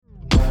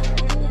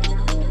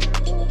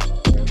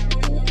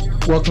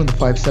Welcome to the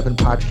 5-7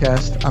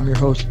 podcast. I'm your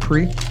host,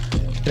 Pri,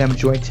 and I'm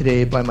joined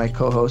today by my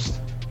co-host,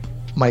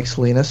 Mike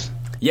Salinas.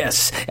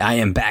 Yes, I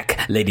am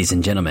back, ladies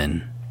and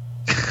gentlemen.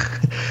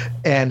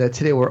 And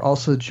today we're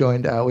also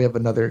joined, we have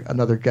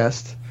another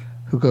guest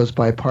who goes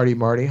by Party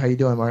Marty. How you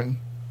doing, Martin?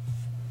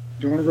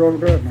 Doing real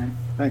good, man.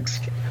 Thanks.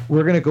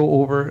 We're going to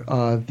go over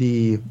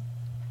the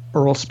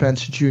Errol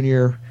Spence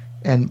Jr.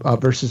 and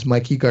versus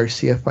Mikey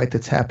Garcia fight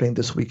that's happening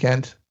this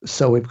weekend.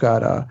 So we've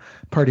got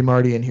Party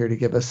Marty in here to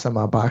give us some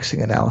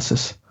boxing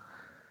analysis.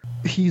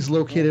 He's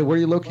located, where are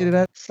you located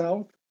at?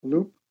 South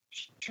Loop,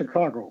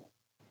 Chicago.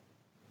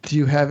 Do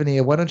you have any,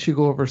 why don't you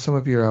go over some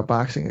of your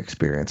boxing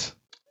experience?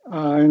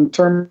 In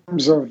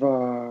terms of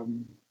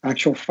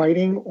actual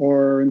fighting,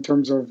 or in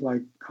terms of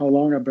like how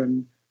long I've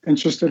been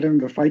interested in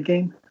the fight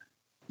game?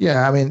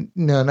 Yeah, I mean,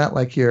 no, not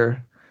like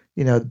you're,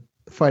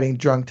 fighting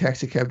drunk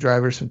taxi cab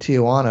drivers from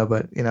Tijuana,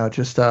 but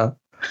just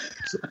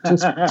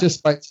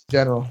fights in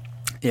general.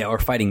 Yeah, or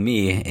fighting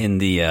me in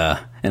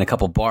a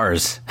couple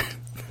bars.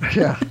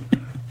 Yeah,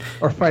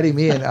 or fighting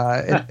me in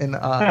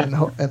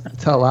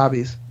hotel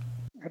lobbies.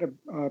 I had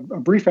a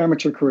brief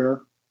amateur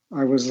career.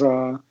 I was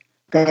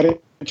got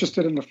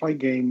interested in the fight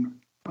game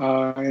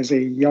as a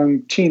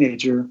young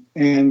teenager,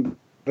 and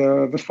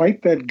the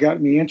fight that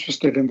got me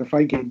interested in the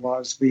fight game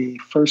was the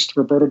first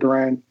Roberto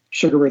Duran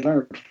Sugar Ray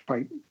Leonard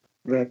fight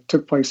that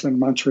took place in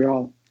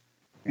Montreal.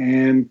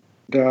 And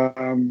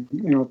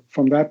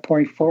from that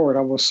point forward,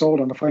 I was sold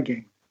on the fight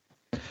game.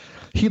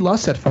 He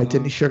lost that fight,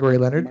 didn't he, Sugar Ray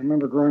Leonard? I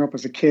remember growing up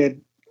as a kid,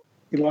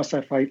 he lost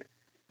that fight.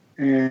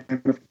 And,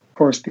 of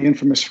course, the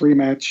infamous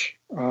rematch,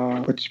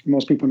 which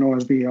most people know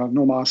as the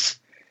No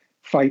Mas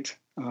fight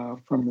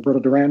from Roberto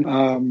Duran.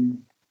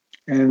 From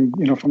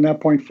that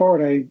point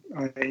forward,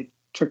 I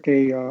took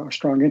a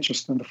strong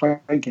interest in the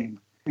fight game.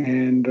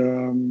 And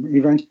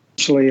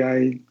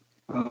eventually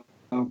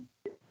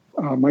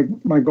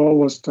my goal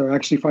was to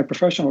actually fight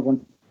professional at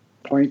one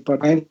point,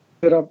 but I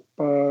ended up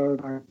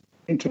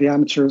into the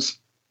amateurs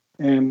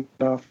and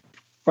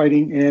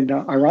fighting. And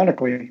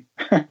ironically,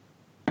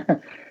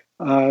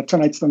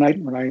 tonight's the night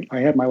when I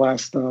had my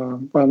last,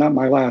 not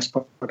my last,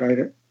 but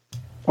I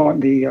fought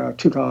in the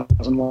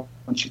 2001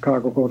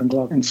 Chicago Golden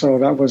Glove. And so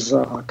that was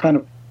kind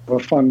of a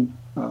fun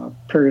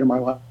period of my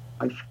life.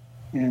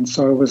 And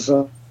so it was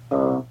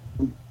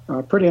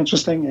pretty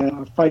interesting,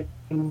 and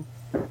fighting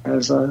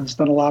has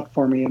done a lot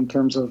for me in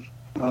terms of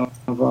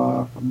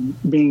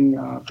being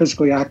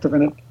physically active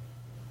in it,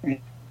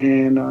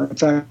 and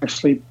it's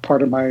actually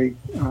part of my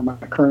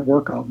current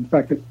workout. In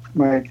fact,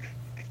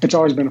 it's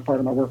always been a part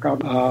of my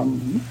workout.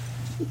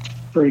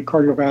 Very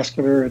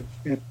cardiovascular.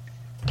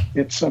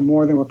 It's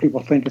more than what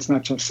people think. It's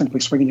not just simply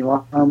swinging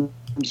your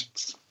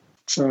arms.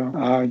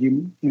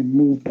 You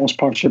move most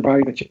parts of your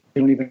body that you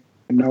don't even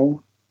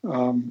know.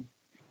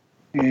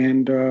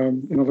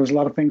 There's a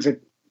lot of things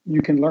that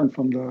you can learn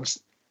from the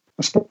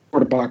sport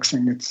of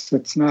boxing.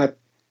 It's not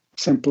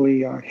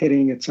simply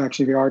hitting. It's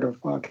actually the art of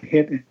to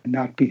hit and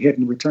not be hit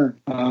in return.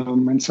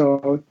 And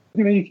so,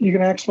 you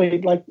can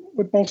actually, like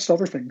with most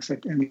other things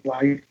in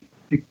life,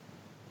 you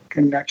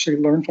can actually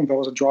learn from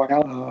those and draw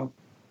out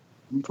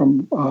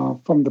from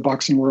the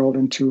boxing world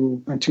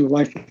into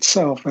life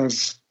itself,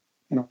 as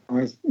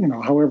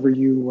however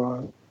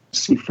you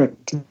see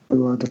fit to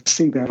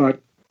see that.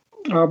 But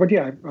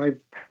yeah, I've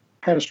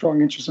had a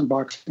strong interest in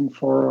boxing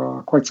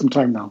for quite some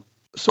time now.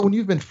 So when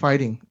you've been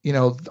fighting,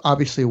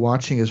 obviously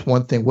watching is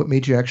one thing. What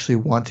made you actually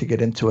want to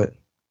get into it?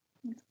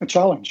 A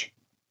challenge.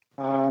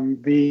 To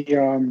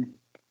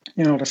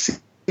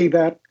see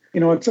that,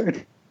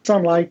 it's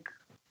unlike,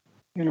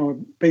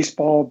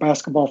 baseball,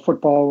 basketball,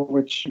 football,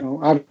 which,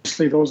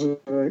 obviously those are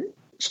the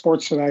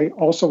sports that I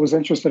also was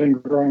interested in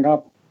growing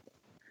up.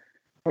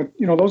 But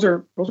those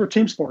are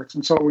team sports,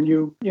 and so when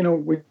you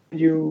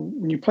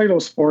play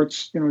those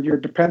sports, you're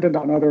dependent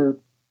on your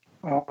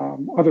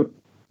other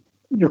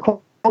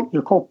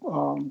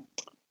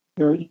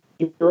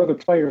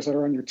players that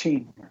are on your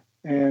team.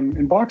 And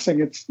in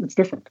boxing, it's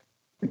different.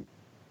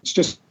 It's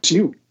just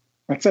you.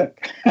 That's it.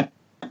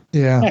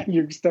 Yeah.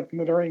 You step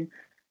into the ring,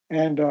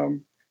 and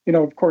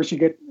of course, you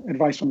get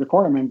advice from the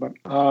cornerman. But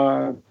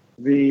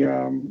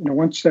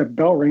once that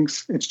bell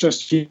rings, it's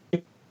just you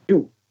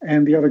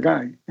and the other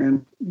guy,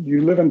 and you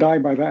live and die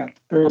by that.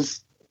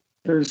 There's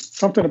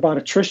something about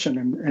attrition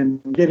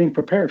and getting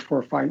prepared for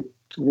a fight,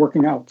 to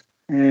working out,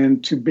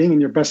 and to being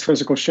in your best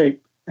physical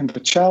shape, and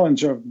the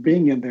challenge of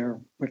being in there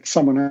with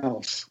someone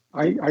else.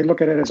 I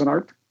look at it as an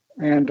art,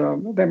 and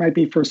that might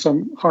be for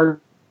some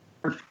hard,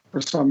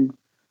 for some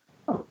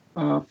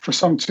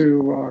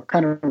to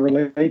kind of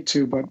relate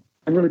to, but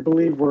I really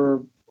believe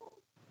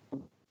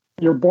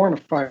you're born a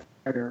fighter.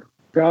 You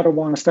got to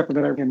want to step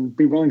into that and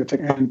be willing to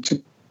take and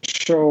to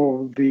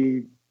show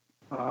the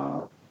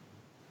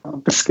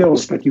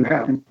skills that you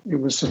have. And it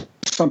was just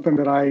something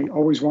that I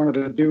always wanted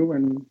to do,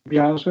 and to be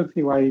honest with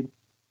you, I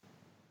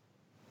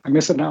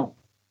miss it now.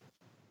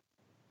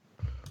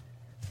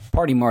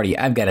 Party Marty,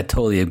 I've got to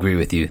totally agree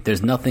with you.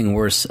 There's nothing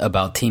worse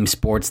about team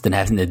sports than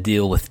having to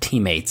deal with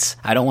teammates.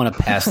 I don't want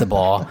to pass the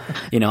ball.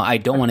 I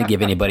don't want to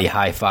give anybody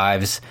high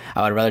fives.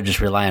 I would rather just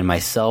rely on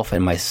myself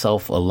and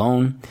myself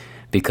alone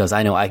because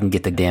I know I can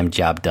get the damn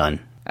job done.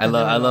 I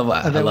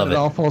love it. It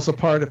all falls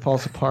apart. It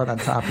falls apart on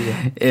top of you.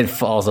 It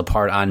falls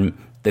apart on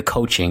the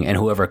coaching and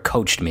whoever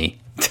coached me.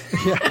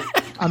 Yeah,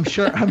 I'm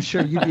sure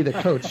you'd be the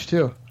coach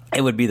too.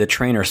 It would be the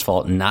trainer's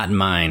fault, not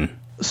mine.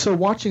 So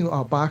watching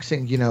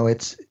boxing,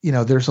 it's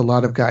there's a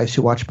lot of guys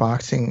who watch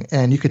boxing,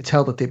 and you could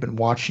tell that they've been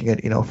watching it,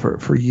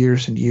 for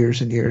years and years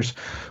and years,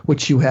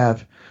 which you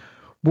have.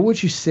 What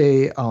would you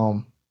say?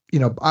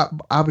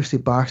 Obviously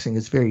boxing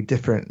is very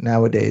different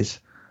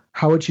nowadays.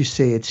 How would you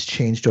say it's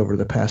changed over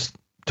the past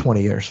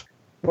 20 years?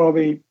 Well,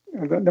 the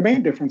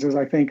main difference is,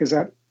 I think, is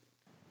that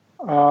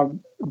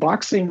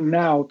boxing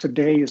now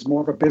today is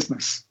more of a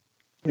business.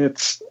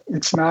 It's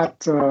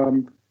not.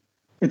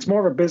 It's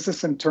more of a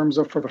business in terms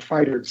of for the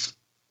fighters.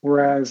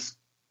 Whereas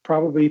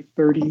probably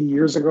 30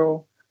 years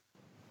ago,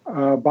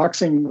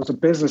 boxing was a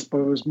business, but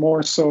it was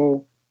more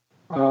so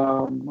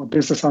a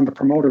business on the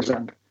promoter's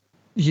end.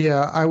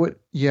 Yeah, I would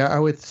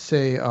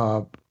say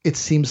it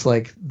seems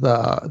like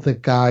the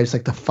guys,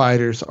 like the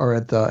fighters,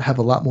 have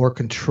a lot more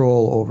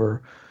control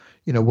over,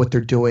 what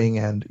they're doing,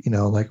 and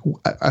like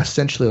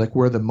essentially like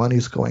where the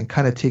money's going,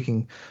 kind of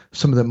taking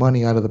some of the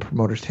money out of the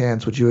promoter's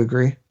hands. Would you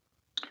agree?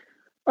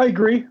 I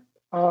agree.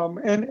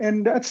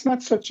 And that's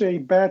not such a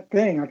bad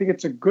thing. I think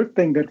it's a good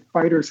thing that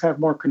fighters have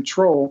more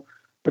control.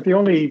 But the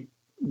only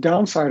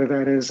downside of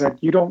that is that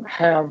you don't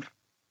have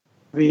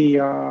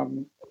the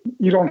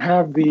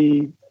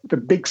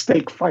big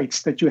stake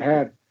fights that you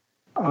had.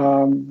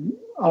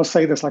 I'll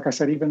say this, like I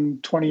said, even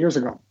 20 years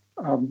ago.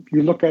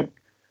 You look at,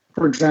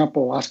 for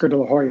example, Oscar De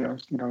La Hoya.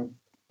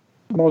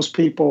 Most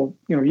people,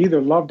 you either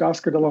loved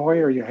Oscar De La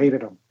Hoya or you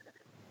hated him.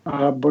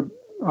 But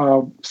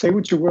say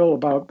what you will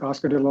about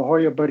Oscar De La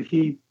Hoya, but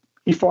he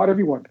fought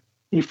everyone.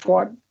 He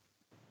fought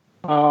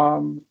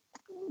fighters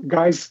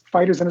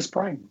in his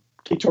prime.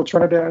 Kito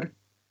Trinidad,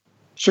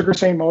 Sugar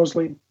Shane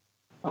Mosley,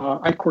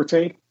 Ike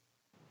Quartet.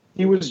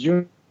 He was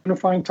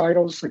unifying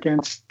titles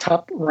against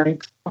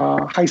top-ranked,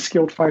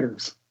 high-skilled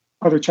fighters,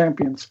 other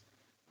champions.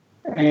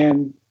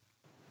 And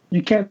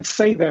you can't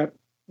say that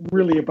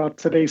really about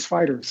today's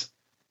fighters.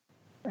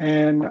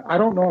 And I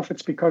don't know if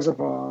it's because of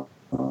a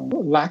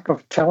lack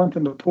of talent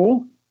in the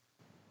pool,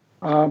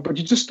 but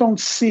you just don't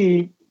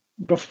see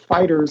the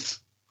fighters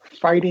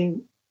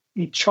fighting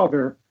each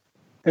other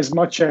as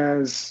much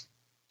as,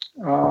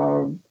 they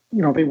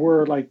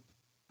were like,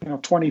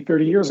 20,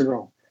 30 years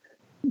ago.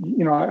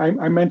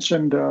 I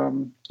mentioned,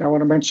 I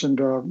want to mention,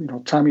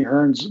 Tommy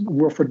Hearns,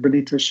 Wilfred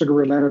Benitez, Sugar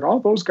Ray Leonard,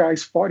 all those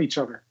guys fought each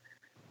other.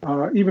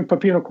 Even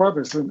Pepino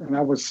Cuevas, and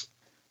that was,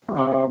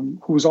 who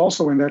was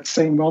also in that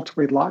same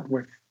welterweight lot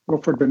with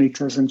Wilfred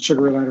Benitez and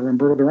Sugar Ray Leonard and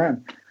Berto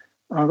Duran.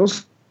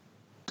 Those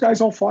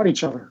guys all fought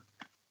each other.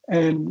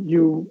 And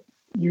you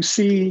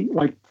see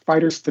like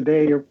fighters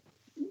today.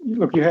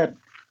 Look, you had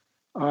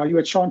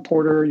Sean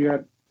Porter, you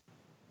had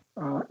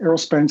Errol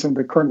Spence in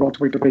the current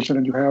welterweight division,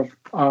 and you have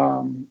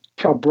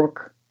Kell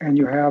Brook, and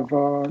you have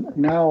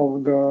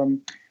now the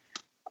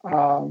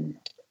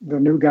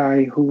new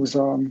guy who's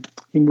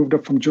he moved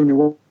up from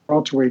junior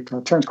welterweight,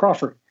 Terrence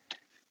Crawford.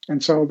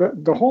 And so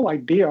the whole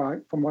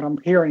idea, from what I'm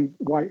hearing,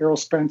 why Errol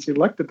Spence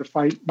elected to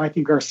fight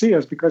Mikey Garcia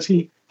is because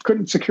he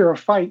couldn't secure a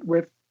fight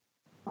with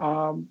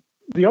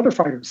the other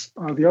fighters,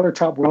 the other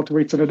top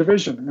welterweights in the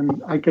division.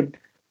 And I could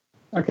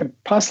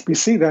possibly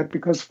see that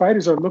because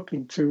fighters are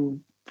looking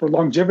for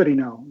longevity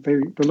now.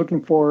 They're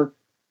looking for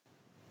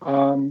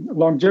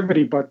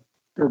longevity, but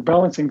they're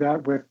balancing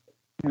that with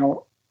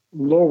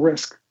low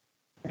risk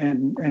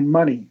and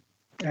money.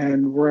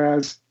 And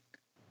whereas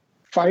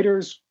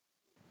fighters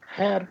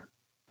had,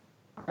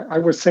 I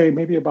would say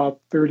maybe about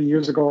 30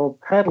 years ago,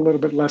 had a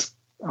little bit less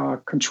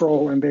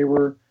control, and they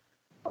were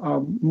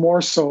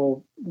more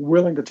so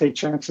willing to take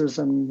chances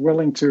and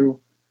willing to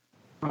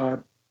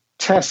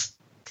test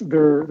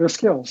their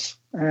skills.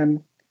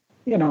 And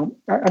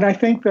and I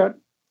think that,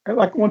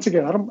 like, once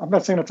again, I'm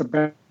not saying that's a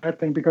bad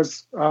thing,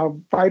 because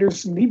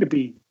fighters need to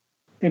be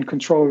in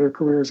control of their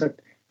careers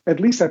at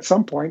least at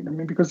some point. I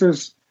mean, because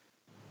there's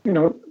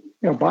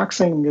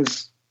boxing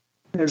is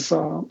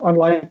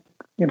unlike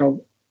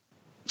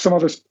some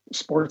other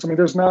sports. I mean,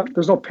 there's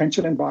no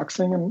pension in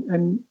boxing,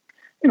 and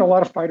a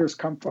lot of fighters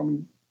come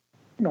from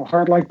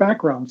hard life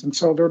backgrounds, and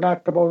so they're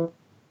not the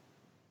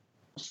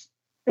most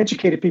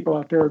educated people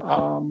out there.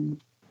 To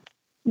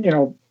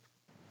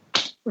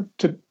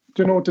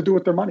know what to do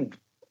with their money,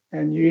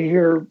 and you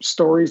hear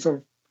stories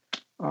of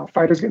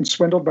fighters getting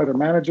swindled by their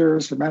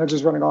managers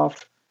running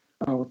off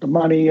with the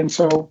money, and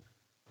so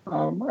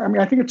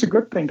I think it's a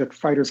good thing that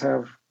fighters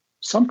have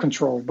some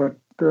control, but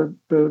the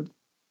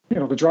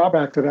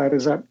drawback to that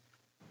is that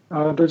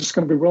they're just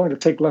going to be willing to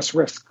take less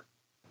risk.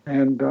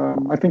 And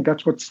I think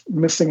that's what's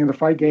missing in the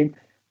fight game.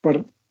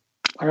 But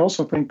I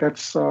also think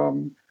that's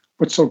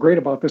what's so great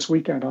about this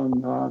weekend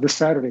on this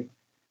Saturday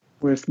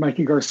with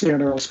Mikey Garcia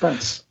and Errol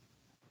Spence.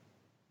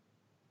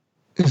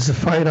 Is the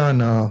fight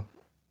on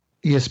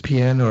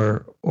ESPN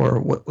or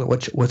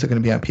what's it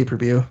going to be on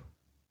pay-per-view?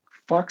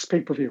 Fox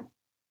pay-per-view.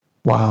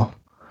 Wow.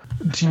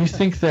 Do you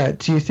think that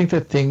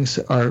things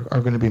are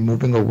going to be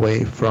moving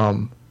away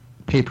from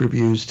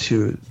pay-per-views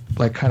to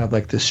kind of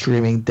like the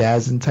streaming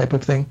DAZN type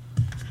of thing?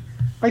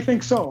 I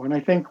think so, and I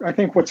think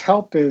what's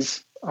helped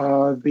is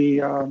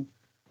the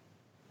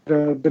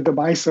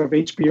demise of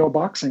HBO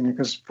boxing,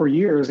 because for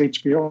years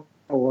HBO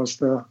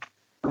was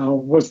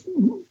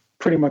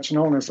pretty much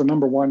known as the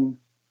number one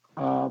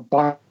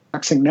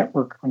boxing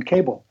network on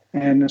cable,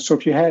 and so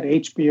if you had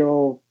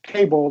HBO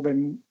cable,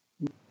 then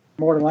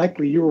more than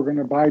likely you were going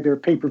to buy their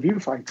pay-per-view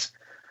fights.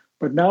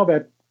 But now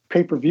that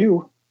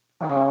pay-per-view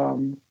or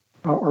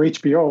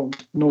HBO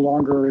no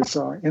longer is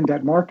in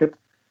that market,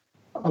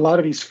 a lot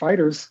of these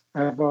fighters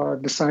have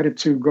decided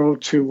to go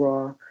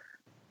to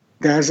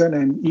DAZN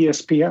and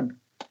ESPN.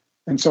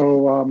 And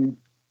so,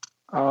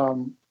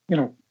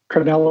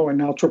 Canelo and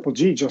now Triple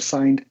G just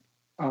signed,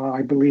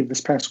 I believe,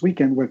 this past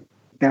weekend with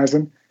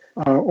DAZN,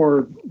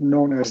 or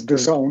known as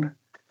DAZN.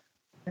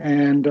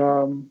 And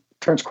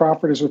Terence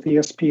Crawford is with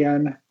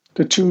ESPN.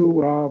 The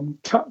two of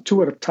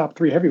the top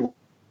three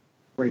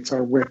heavyweights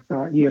are with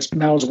ESPN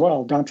now as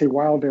well, Deontay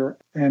Wilder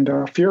and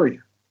Fury.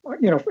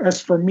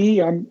 As for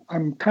me, I'm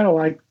kind of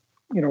like,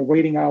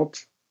 waiting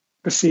out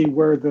to see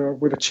where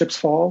the chips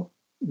fall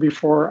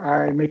before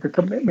I make a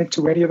commitment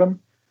to any of them.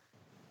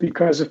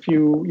 Because if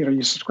you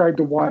subscribe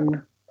to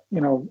one,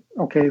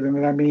 okay, then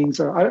that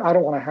means I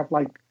don't want to have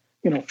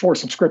 4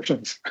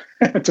 subscriptions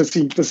to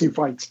see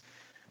fights.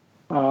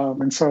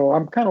 And so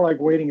I'm kind of like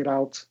waiting it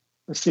out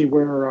to see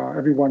where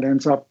everyone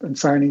ends up and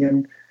signing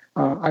in.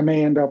 I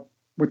may end up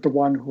with the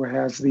one who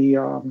has the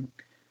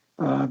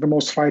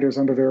most fighters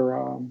under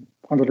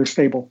their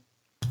stable.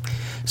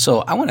 So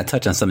I want to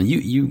touch on something.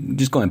 You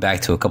just going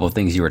back to a couple of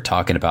things you were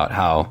talking about,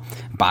 how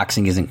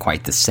boxing isn't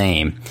quite the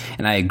same,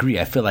 and I agree.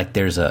 I feel like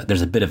there's a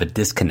bit of a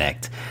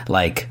disconnect.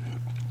 Like,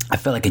 I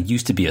feel like it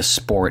used to be a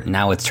sport,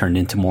 now it's turned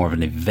into more of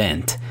an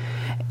event.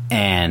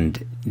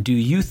 And do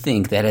you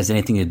think that has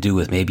anything to do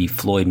with maybe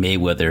Floyd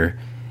Mayweather?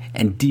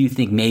 And do you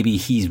think maybe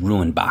he's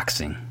ruined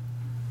boxing?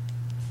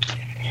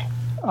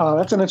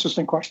 That's an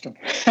interesting question.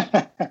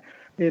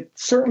 It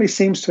certainly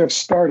seems to have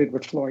started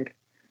with Floyd.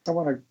 I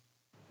want to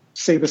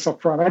say this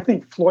up front. I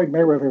think Floyd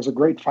Mayweather is a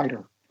great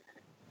fighter.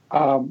 I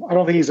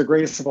don't think he's the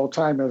greatest of all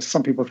time, as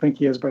some people think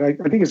he is, but I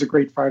think he's a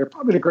great fighter,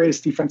 probably the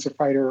greatest defensive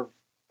fighter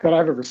that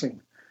I've ever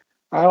seen.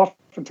 I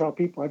often tell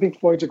people I think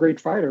Floyd's a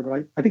great fighter,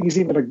 but I think he's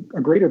even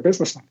a greater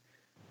businessman.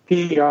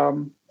 He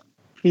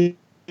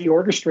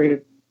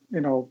orchestrated,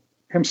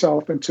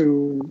 himself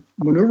into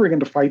maneuvering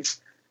into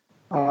fights,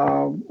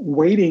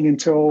 waiting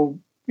until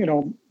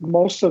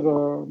most of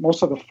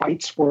the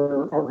fights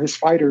or his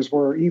fighters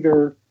were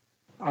either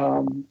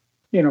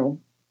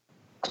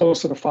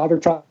close to the father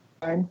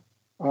time,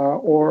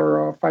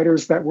 or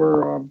fighters that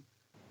were,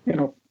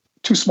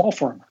 too small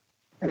for him.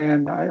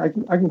 And I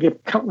can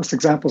give countless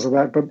examples of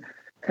that. But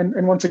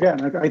and once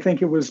again, I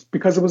think it was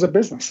because it was a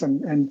business,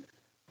 and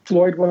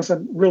Floyd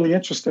wasn't really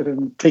interested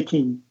in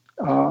taking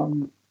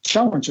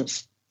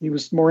challenges. He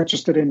was more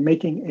interested in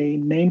making a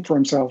name for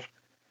himself.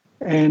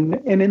 And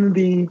in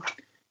the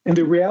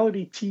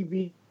reality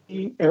TV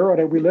era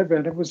that we live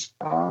in, it was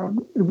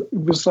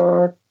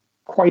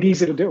quite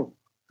easy to do.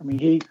 I mean,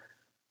 he,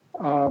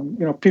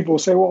 people will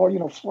say,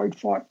 well, Floyd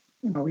fought,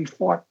 he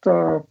fought,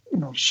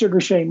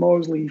 Sugar Shane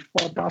Mosley, he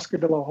fought Oscar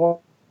De La Hoya.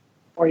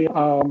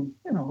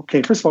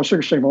 Okay, first of all,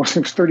 Sugar Shane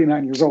Mosley was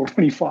 39 years old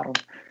when he fought him.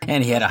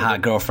 And he had a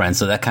hot girlfriend,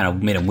 so that kind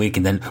of made him weak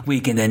in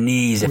the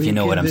knees, if you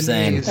know what I'm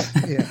saying.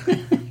 Yeah.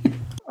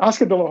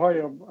 Oscar De La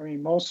Hoya, I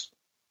mean, most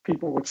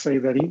people would say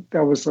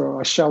that was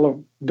a shell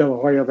of De La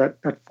Hoya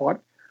that fought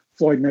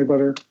Floyd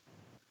Mayweather.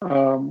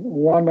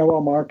 Juan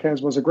Manuel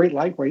Marquez was a great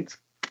lightweight.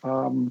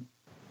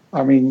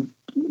 I mean,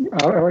 I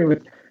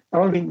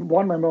don't think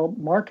Juan Manuel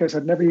Marquez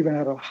had never even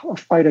had a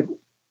fight at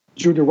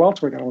junior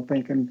welterweight, I don't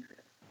think. And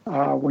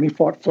when he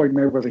fought Floyd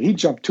Mayweather, he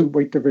jumped 2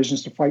 weight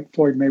divisions to fight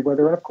Floyd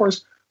Mayweather. And of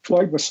course,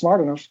 Floyd was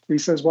smart enough. He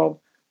says,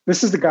 well,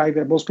 this is the guy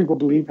that most people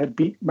believe had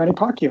beat Manny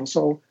Pacquiao.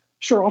 So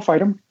sure, I'll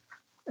fight him.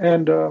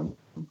 And,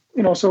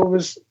 so it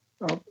was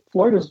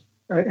Floyd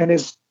and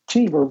his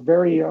team were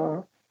very,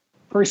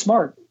 very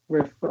smart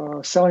with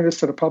selling this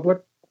to the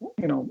public.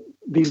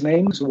 These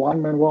names,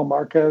 Juan Manuel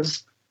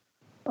Marquez,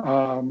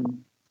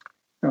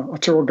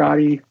 Arturo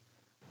Gatti,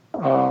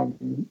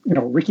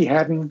 Ricky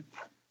Hatton,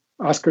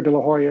 Oscar De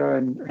La Hoya,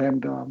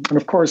 and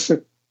of course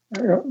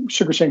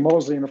Sugar Shane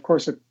Mosley, and of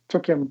course it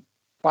took him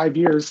 5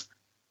 years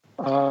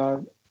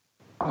to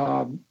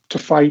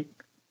fight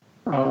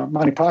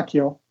Manny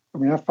Pacquiao. I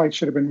mean, that fight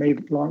should have been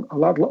made a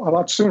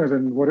lot sooner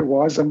than what it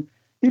was, and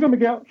even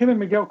him and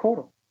Miguel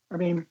Cotto. I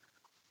mean,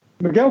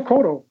 Miguel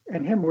Cotto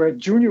and him were at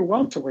junior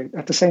welterweight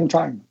at the same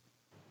time.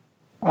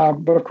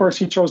 But of course,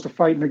 he chose to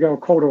fight Miguel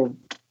Cotto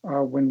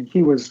when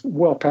he was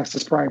well past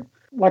his prime.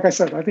 Like I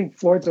said, I think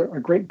Floyd's a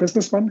great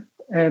businessman.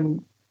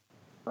 And,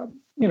 am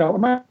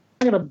I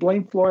going to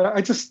blame Floyd?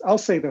 I'll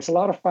say this. A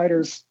lot of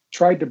fighters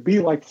tried to be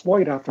like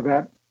Floyd after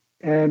that.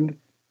 And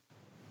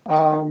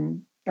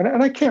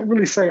I can't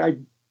really say I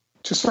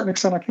to a certain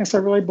extent, I can't say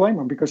I really blame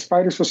him because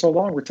fighters for so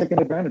long were taken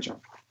advantage of.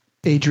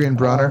 Adrian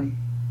Bronner.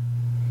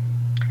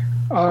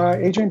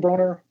 Adrian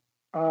Bronner.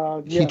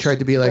 He tried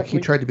to be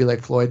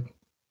like Floyd.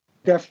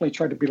 Definitely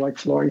tried to be like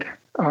Floyd.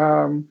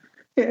 And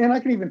I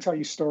can even tell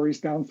you stories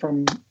down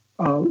from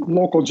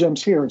local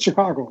gyms here in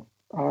Chicago.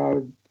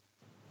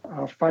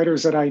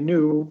 Fighters that I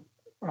knew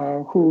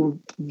who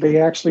they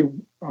actually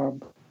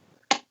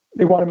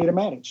they wanted me to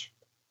manage,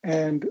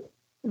 and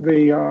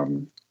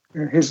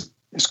his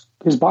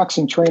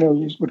boxing trainer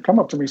would come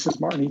up to me and says,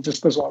 "Martin, he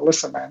just doesn't want to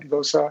listen, man." He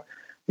goes, "Come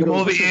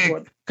over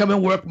here, come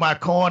and work my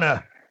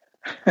corner."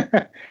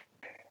 and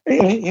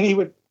he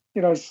would,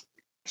 his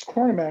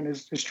corner man,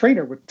 his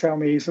trainer would tell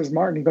me, he says,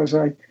 "Martin," he goes,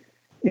 I'd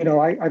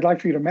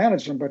like for you to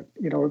manage him, but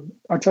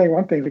I'll tell you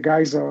one thing, the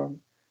guy's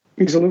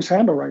he's a loose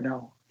handle right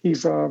now.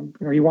 He's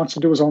he wants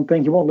to do his own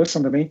thing. He won't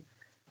listen to me,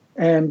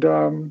 and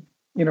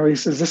he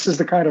says this is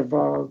the kind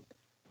of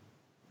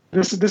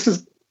this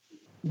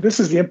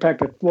is the impact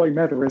that Floyd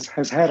Mayweather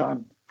has had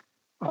on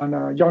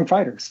young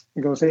fighters.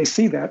 He goes, they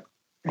see that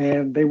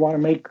and they want to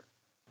make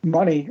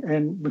money,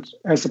 and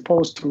as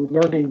opposed to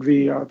learning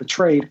the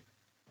trade.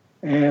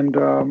 And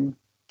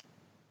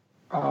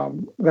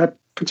that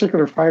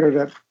particular fighter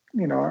that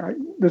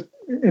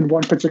in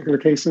one particular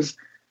cases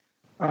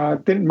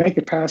didn't make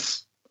it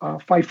past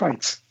 5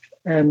 fights,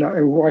 and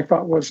who I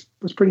thought was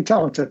pretty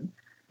talented.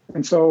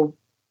 And so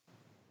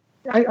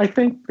I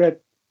think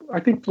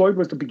Floyd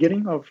was the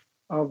beginning of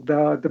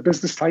the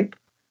business type,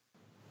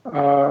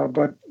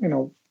 but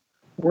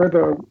where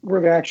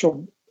the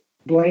actual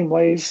blame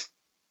lays,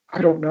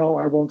 I don't know.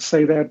 I won't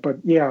say that, but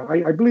yeah,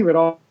 I believe it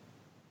all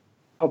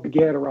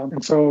began around.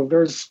 And so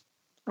there's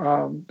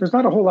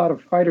not a whole lot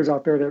of fighters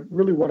out there that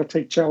really want to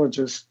take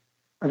challenges.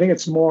 I think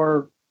it's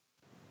more,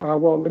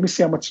 let me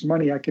see how much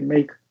money I can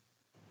make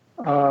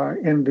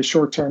in the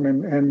short term,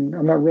 and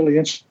I'm not really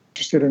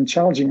interested in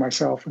challenging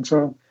myself. And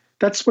so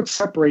that's what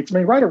separates. I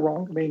mean, right or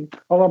wrong. I mean,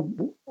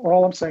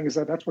 all I'm saying is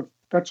that's what's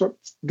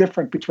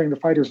different between the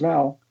fighters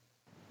now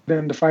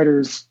than the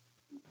fighters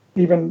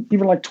even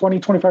like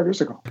 20, 25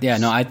 years ago. Yeah,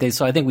 no, I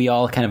think we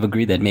all kind of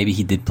agree that maybe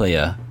he did play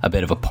a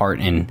bit of a part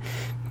in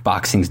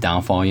boxing's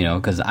downfall,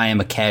 because I am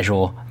a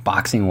casual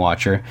boxing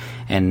watcher,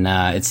 and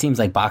it seems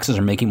like boxers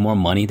are making more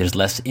money. There's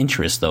less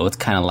interest, though. It's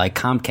kind of like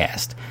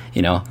Comcast.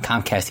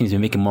 Comcast seems to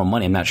be making more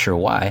money. I'm not sure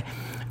why,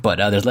 but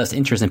there's less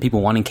interest in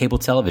people wanting cable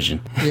television.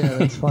 Yeah,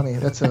 that's funny.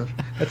 That's a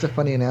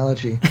funny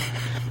analogy.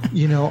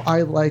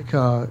 I like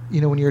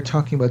when you're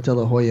talking about De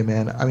La Hoya,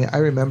 man. I mean, I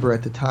remember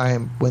at the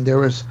time when there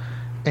was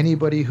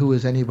anybody who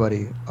was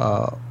anybody,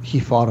 he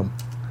fought him,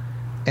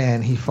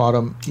 and he fought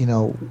him,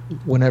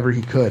 whenever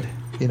he could.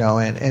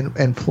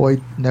 And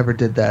Floyd never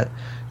did that.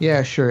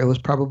 Yeah, sure. It was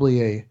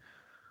probably a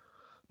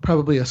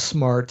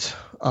smart,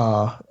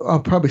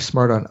 probably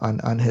smart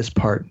on his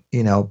part,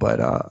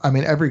 but I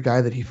mean, every guy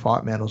that he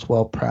fought, man, was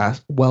well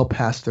past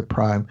their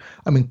prime.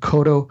 I mean,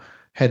 Cotto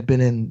had been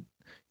in,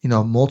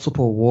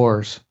 multiple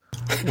wars.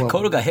 Well,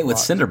 Cotto got hit with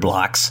cinder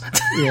blocks.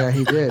 Yeah,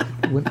 he did.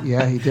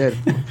 He did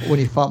when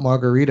he fought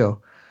Margarito.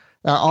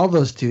 All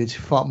those dudes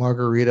who fought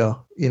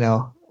Margarito,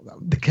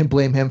 they can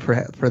blame him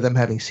for them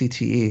having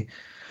CTE.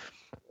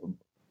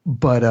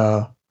 But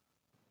man,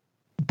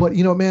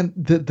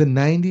 the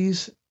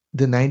 90s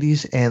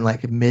and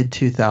like mid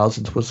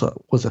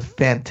 2000s was a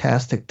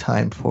fantastic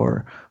time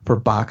for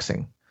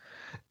boxing,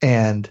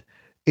 and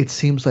it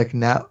seems like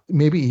now,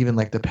 maybe even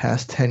like the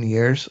past 10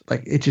 years,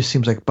 like it just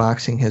seems like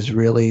boxing has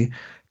really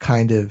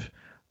kind of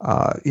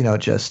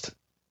just,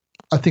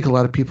 I think a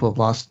lot of people have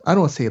lost, I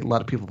don't want to say a lot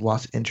of people have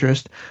lost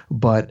interest,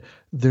 but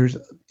there's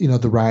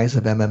the rise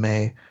of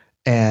MMA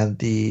and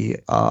the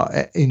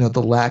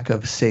the lack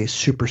of, say,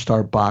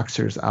 superstar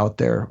boxers out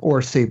there, or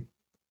say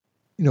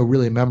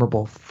really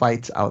memorable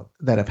fights out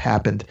that have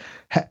happened.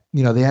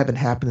 They haven't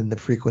happened in the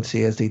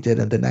frequency as they did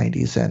in the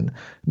 90s and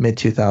mid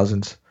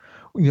 2000s.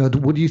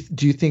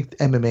 Do you think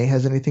MMA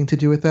has anything to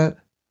do with that?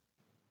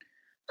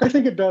 I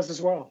think it does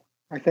as well.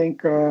 I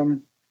think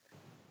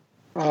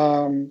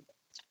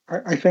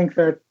I think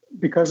that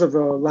because of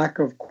the lack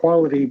of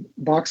quality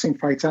boxing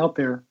fights out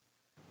there,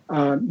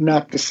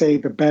 not to say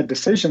the bad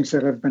decisions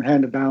that have been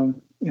handed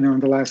down, in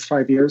the last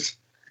 5 years,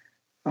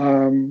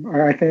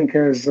 I think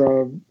has,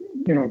 drawn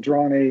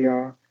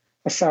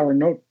a sour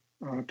note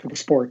to the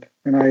sport.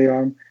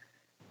 And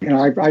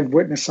I've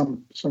witnessed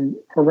some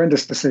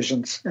horrendous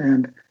decisions,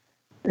 and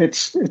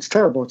it's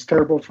terrible. It's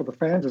terrible for the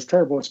fans. It's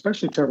terrible,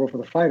 especially terrible for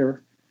the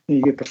fighter.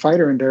 You get the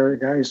fighter in there,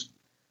 guys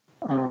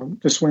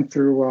just went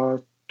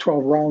through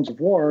 12 rounds of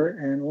war,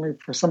 and only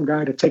for some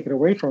guy to take it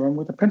away from him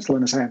with a pencil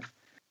in his hand.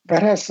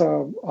 That has a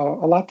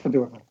lot to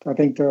do with it. I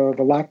think the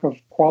lack of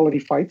quality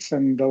fights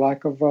and the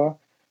lack of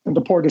and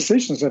the poor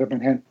decisions that have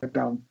been handed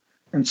down.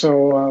 And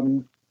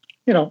so,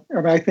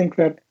 I think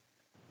that,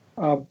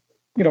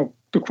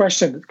 the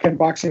question, can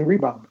boxing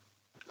rebound?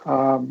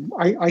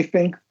 I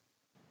think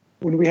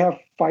when we have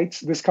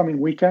fights this coming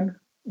weekend,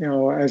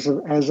 as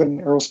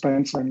in Errol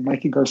Spence and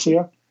Mikey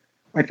Garcia,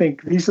 I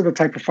think these are the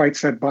type of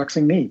fights that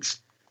boxing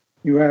needs.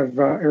 You have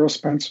Errol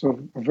Spence, a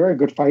very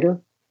good fighter,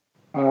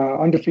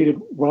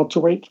 undefeated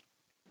welterweight.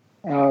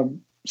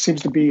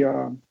 Seems to be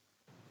a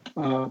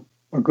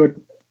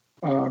good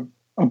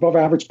above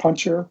average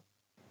puncher,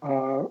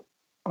 a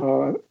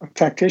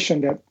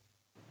tactician that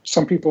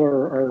some people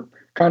are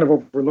kind of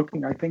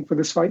overlooking, I think, for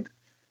this fight.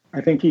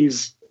 I think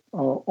he's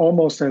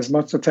almost as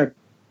much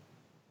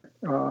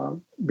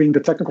being the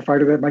technical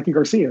fighter that Mikey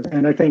Garcia is.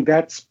 And I think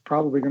that's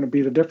probably going to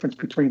be the difference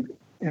between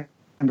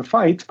in the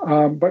fight.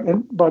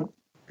 But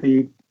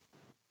the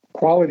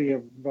quality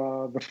of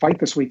the fight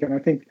this weekend, I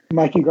think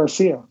Mikey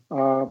Garcia,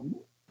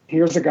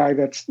 here's a guy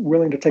that's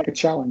willing to take a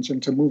challenge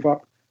and to move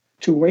up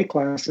 2 weight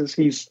classes.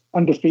 He's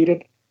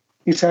undefeated.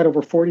 He's had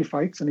over 40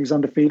 fights and he's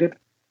undefeated.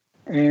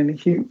 And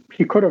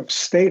he could have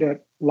stayed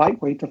at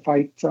lightweight to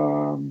fight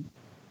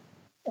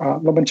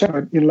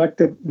Lomachenko. He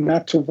elected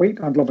not to wait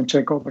on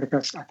Lomachenko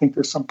because I think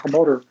there's some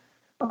promoter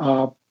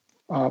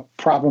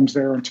problems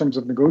there in terms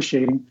of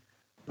negotiating,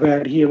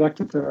 that he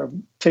elected to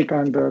take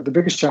on the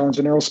biggest challenge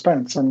in Errol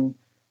Spence. And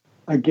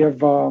I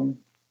give Errol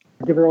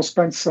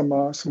Spence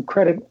some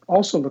credit,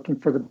 also looking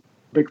for the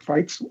big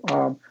fights,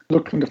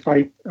 looking to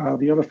fight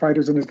the other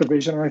fighters in his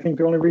division. And I think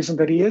the only reason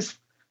that he is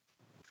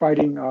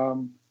fighting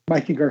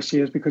Mikey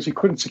Garcia is because he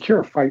couldn't secure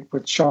a fight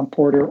with Sean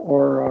Porter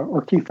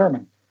or Keith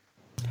Thurman,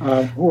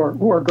 who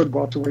are good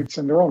welterweights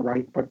in their own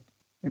right, but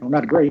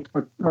not great,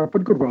 but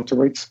good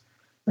welterweights.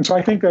 And so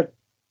I think that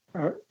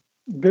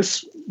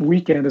this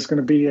weekend is going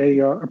to be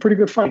a pretty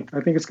good fight.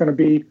 I think it's going to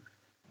be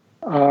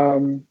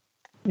a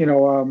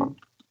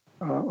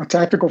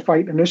tactical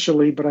fight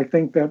initially, but I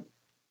think that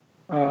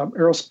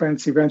Errol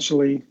Spence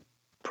eventually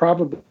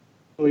probably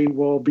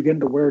will begin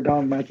to wear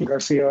down Mikey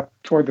Garcia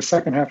toward the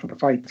second half of the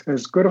fight.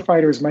 As good a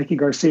fighter as Mikey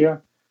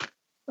Garcia,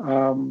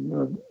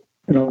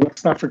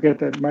 let's not forget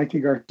that Mikey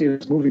Garcia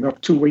is moving up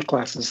 2 weight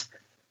classes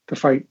to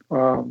fight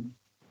Errol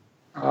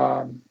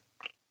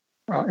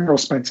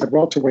Spence at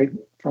welterweight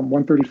from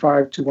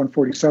 135 to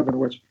 147,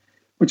 which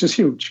is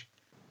huge.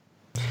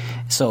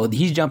 So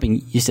he's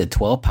jumping, you said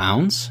 12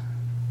 pounds?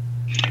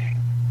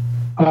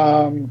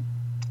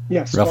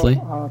 Yes. Roughly?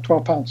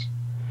 12 pounds.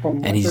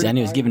 And he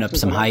was giving up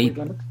some height,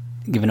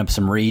 giving up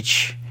some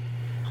reach.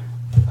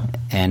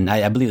 And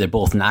I believe they're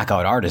both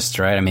knockout artists,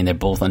 right? I mean, they're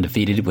both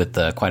undefeated with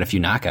quite a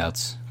few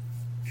knockouts.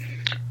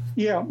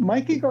 Yeah,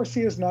 Mikey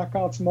Garcia's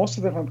knockouts, most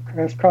of them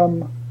have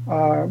come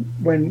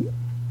when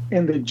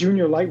in the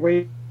junior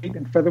lightweight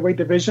and featherweight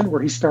division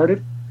where he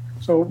started.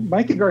 So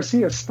Mikey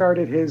Garcia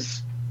started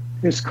his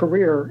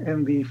career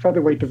in the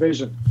featherweight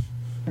division.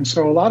 And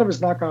so a lot of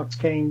his knockouts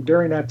came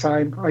during that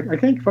time. I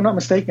think, if I'm not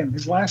mistaken,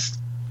 his last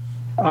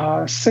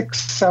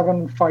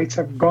 6-7 fights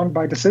have gone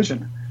by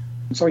decision.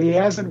 So he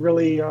hasn't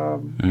really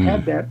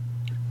had that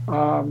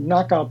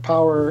knockout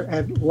power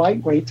at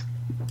lightweight.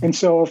 And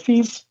so if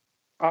he's,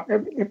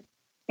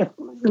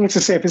 let's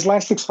just say, if his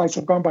last 6 fights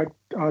have gone by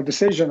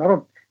decision,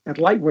 at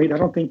lightweight, I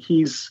don't think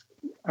it's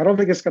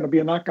going to be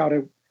a knockout.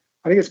 I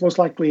think it's most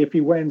likely if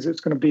he wins, it's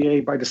going to be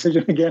by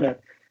decision again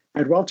at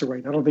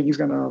welterweight. I don't think he's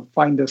going to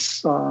find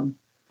this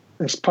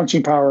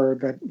punching power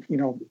that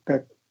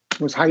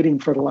was hiding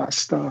for the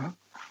last 3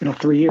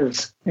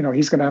 years.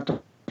 He's going to have to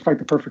fight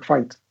the perfect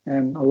fight,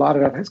 and a lot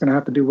of that is going to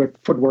have to do with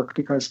footwork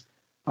because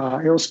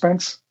Errol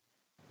Spence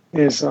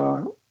is.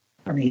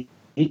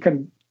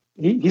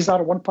 He's not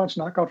a one-punch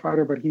knockout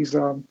fighter, but he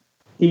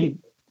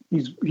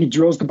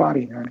drills the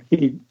body, man.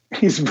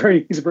 He's a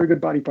very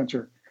good body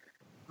puncher.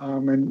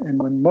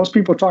 And when most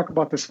people talk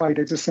about this fight,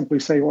 they just simply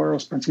say, "Errol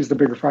Spence, he's the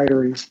bigger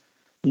fighter. He's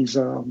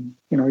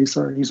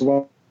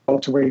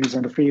welterweight, he's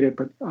undefeated."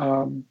 But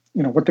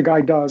what the guy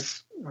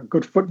does,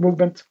 good foot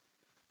movement.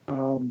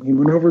 He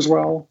maneuvers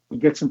well. He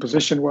gets in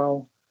position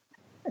well,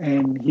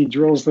 and he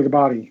drills to the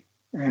body.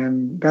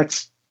 And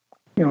that's,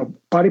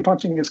 body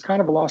punching is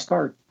kind of a lost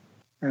art.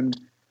 And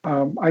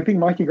I think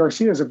Mikey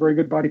Garcia is a very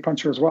good body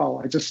puncher as well.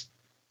 I just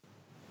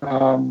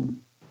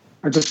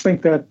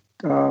think that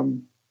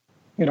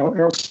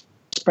Errol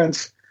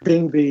Spence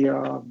being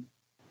the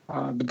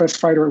best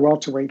fighter at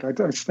welterweight, I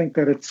just think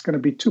that it's going to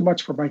be too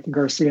much for Mikey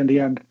Garcia in the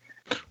end.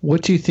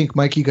 What do you think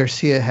Mikey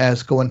Garcia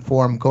has going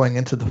for him going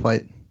into the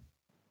fight?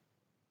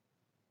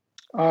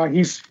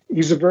 He's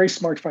a very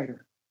smart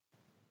fighter.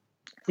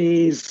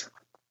 He's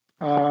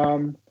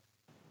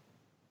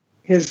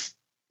his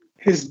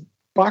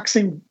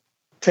boxing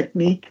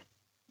technique.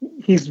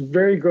 He's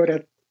very good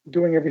at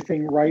doing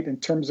everything right in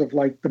terms of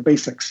like the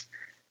basics.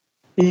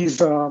 He's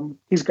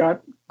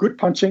got good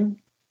punching.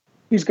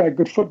 He's got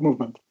good foot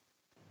movement.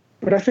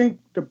 But I think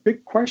the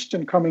big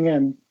question coming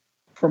in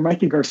for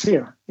Mikey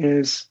Garcia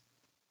is,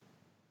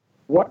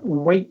 what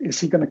weight is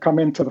he going to come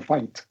into the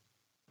fight?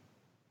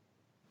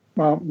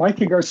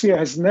 Mikey Garcia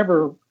has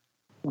never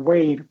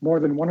weighed more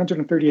than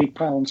 138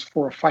 pounds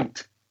for a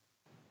fight.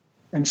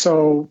 And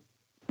so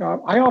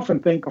I often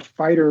think a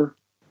fighter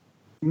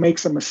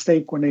makes a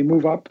mistake when they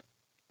move up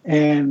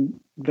and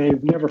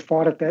they've never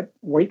fought at that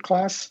weight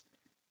class.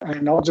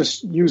 And I'll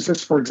just use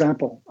this for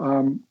example.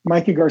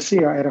 Mikey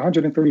Garcia at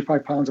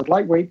 135 pounds at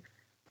lightweight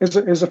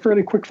is a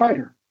fairly quick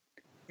fighter.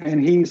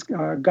 And he's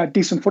got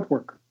decent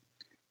footwork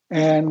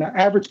and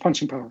average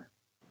punching power.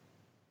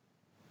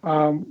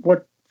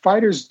 what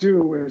fighters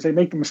do is they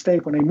make the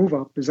mistake when they move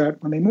up, is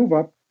that when they move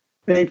up,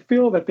 they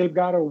feel that they've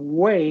got to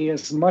weigh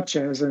as much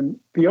as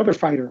the other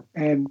fighter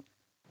and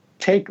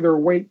take their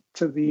weight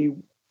to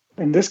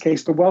in this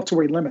case, the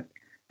welterweight limit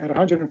at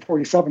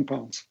 147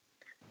 pounds.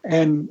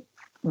 And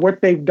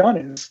what they've done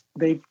is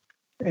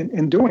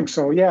in doing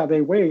so,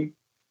 they weigh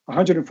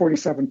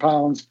 147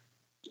 pounds,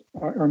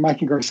 or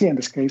Mikey Garcia in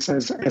this case,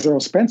 as Errol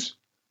Spence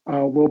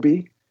will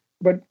be.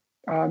 But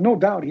no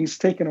doubt he's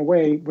taken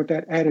away, with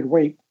that added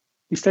weight,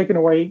 he's taken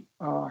away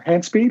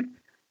hand speed.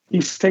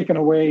 He's taken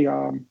away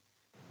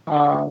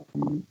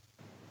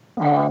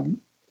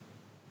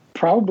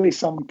probably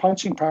some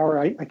punching power.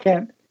 I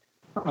can't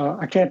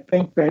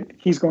think that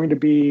he's going to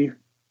be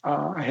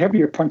a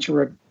heavier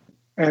puncher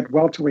at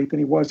welterweight than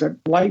he was at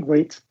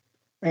lightweight,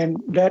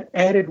 and that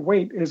added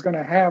weight is going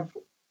to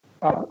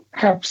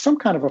have some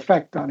kind of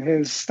effect on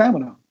his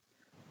stamina.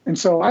 And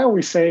so I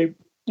always say,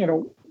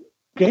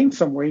 gain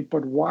some weight,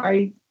 but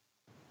why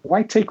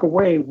take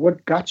away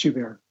what got you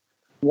there?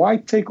 Why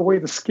take away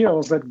the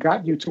skills that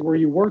got you to where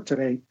you were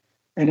today?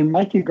 And in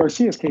Mikey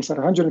Garcia's case, at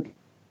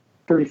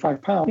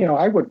 135 pounds,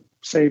 I would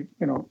say,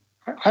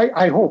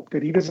 I hope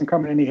that he doesn't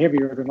come in any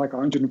heavier than like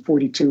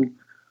 142,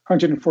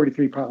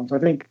 143 pounds. I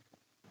think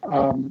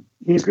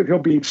he'll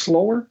be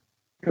slower.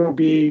 He'll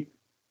be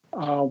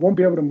won't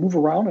be able to move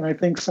around, and I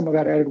think some of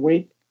that added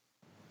weight,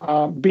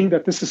 being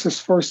that this is his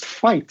first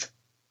fight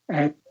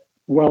at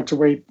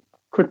welterweight,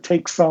 could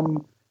take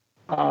some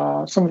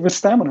of his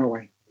stamina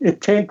away.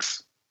 It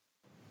takes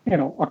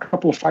a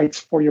couple of fights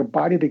for your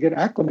body to get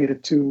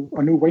acclimated to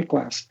a new weight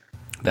class.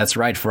 That's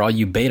right. For all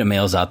you beta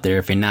males out there,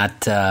 if you're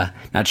not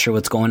sure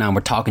what's going on,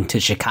 we're talking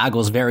to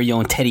Chicago's very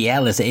own Teddy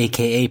Atlas,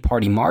 a.k.a.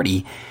 Party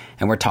Marty,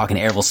 and we're talking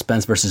Errol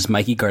Spence versus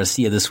Mikey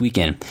Garcia this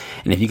weekend.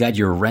 And if you got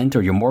your rent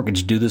or your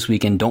mortgage due this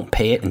weekend, don't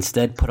pay it.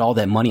 Instead, put all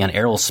that money on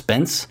Errol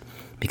Spence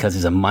because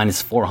he's a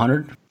minus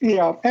 400.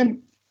 Yeah,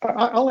 and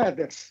I'll add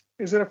this,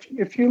 is that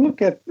if you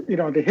look at,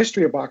 the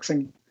history of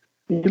boxing,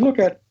 you look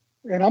at,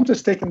 and I'm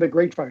just taking the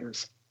great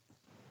fighters,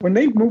 when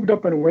they've moved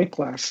up in a weight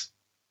class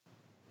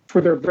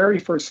for their very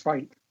first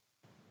fight,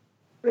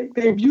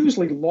 they've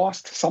usually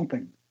lost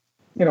something.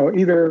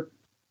 Either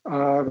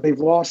they've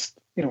lost,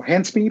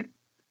 hand speed,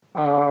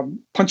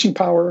 punching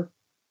power,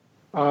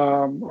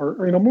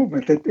 or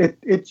movement.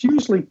 It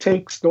usually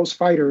takes those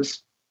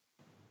fighters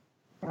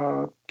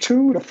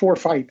 2 to 4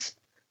 fights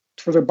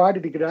for their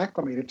body to get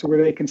acclimated to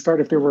where they can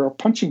start. If they were a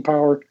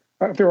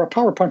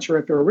power puncher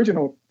at their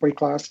original weight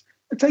class,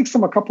 it takes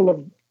them a couple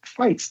of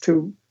fights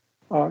to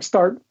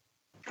start,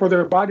 for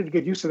their body to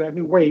get used to that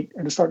new weight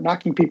and to start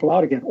knocking people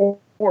out again,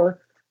 or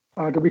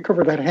to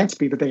recover that hand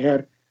speed that they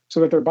had,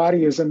 so that their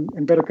body is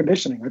in better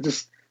conditioning. I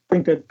just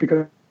think that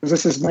because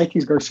this is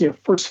Mikey Garcia's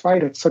first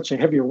fight at such a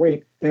heavier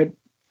weight, that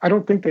I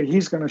don't think that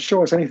he's going to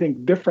show us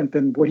anything different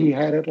than what he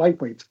had at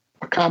lightweight.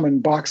 A common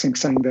boxing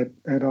saying that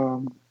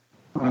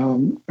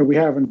we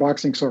have in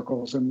boxing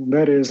circles, and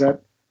that is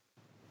that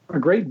a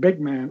great big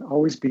man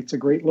always beats a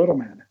great little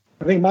man.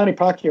 I think Manny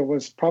Pacquiao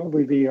was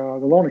probably the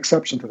lone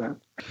exception to that.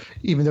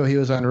 Even though he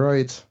was on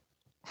roids.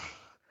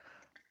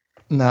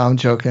 No, I'm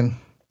joking.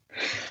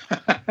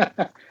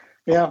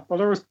 Yeah, well,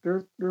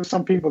 there were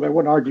some people that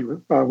wouldn't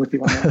argue with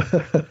you on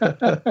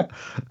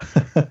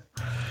that.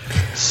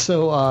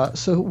 So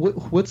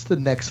what's the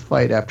next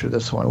fight after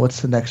this one?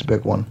 What's the next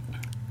big one?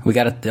 We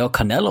got El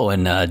Canelo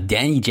and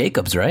Danny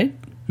Jacobs, right?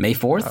 May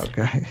 4th?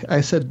 Okay.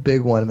 I said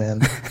big one,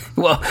 man.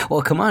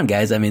 Well, come on,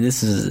 guys. I mean,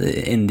 this is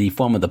in the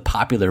form of the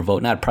popular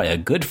vote. Not probably a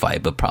good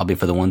fight, but probably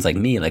for the ones like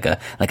me, like a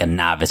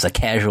novice, a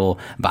casual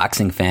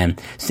boxing fan.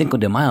 Cinco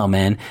de Mayo,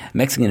 man.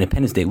 Mexican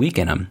Independence Day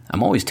weekend.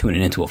 I'm always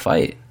tuning into a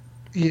fight.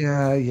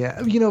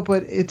 Yeah.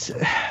 But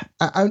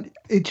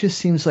it just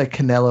seems like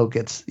Canelo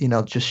gets,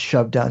 just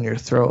shoved down your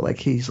throat. Like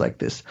he's like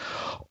this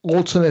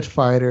ultimate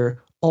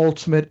fighter,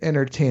 ultimate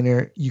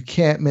entertainer. You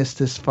can't miss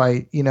this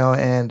fight,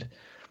 and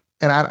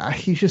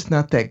he's just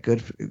not that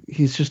good.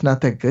 He's just not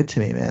that good to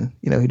me, man.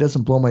 He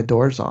doesn't blow my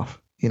doors off.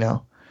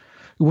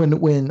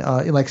 When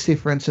like say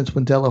for instance,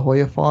 when De La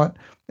Hoya fought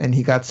and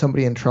he got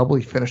somebody in trouble,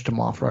 he finished him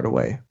off right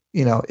away.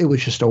 It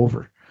was just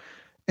over.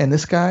 And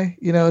this guy,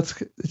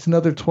 it's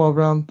another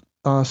 12-round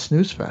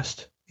snooze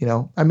fest.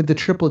 I mean, the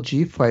Triple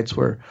G fights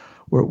were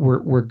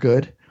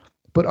good,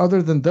 but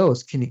other than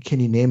those, can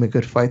you name a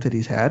good fight that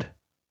he's had?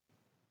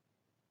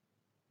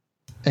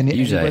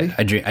 Usually,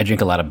 I drink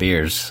a lot of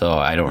beers, so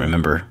I don't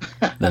remember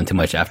them too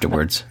much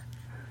afterwards.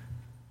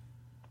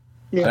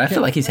 Yeah, but I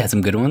feel like he's had some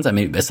good ones. I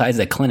mean, besides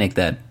that clinic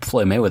that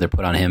Floyd Mayweather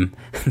put on him,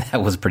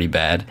 that was pretty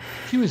bad.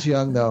 He was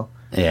young, though.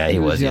 Yeah, he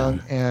was young.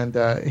 And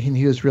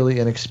he was really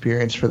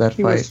inexperienced for that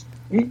fight.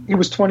 He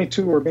was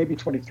 22 or maybe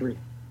 23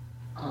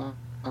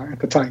 at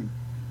the time.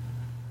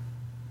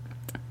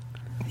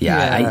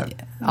 Yeah.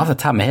 Off the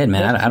top of my head,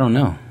 man, I don't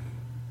know.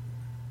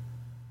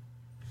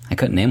 I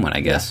couldn't name one,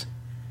 I guess.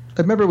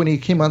 I remember when he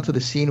came onto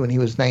the scene when he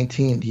was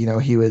 19,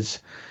 he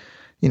was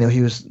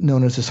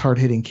known as this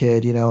hard-hitting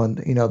kid, and,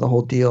 the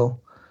whole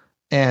deal.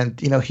 And,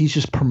 he's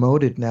just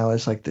promoted now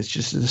as like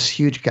this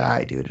huge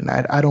guy, dude. And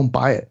I don't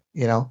buy it,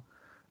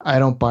 I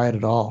don't buy it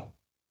at all.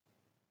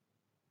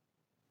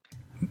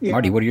 Yeah.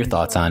 Marty, what are your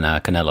thoughts on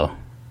Canelo?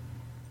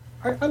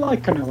 I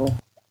like Canelo.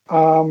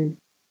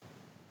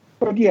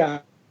 But yeah,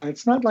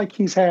 it's not like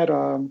he's had,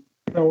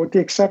 with the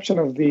exception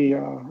of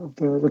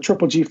the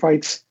Triple G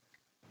fights,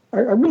 I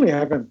really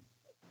haven't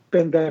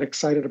been that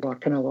excited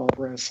about Canelo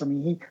Alvarez. I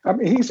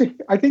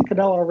think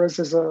Canelo Alvarez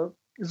is a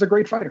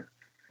great fighter,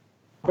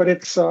 but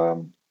it's, he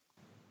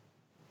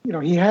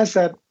has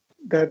that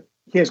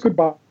he has good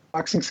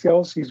boxing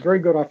skills. He's very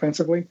good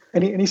offensively,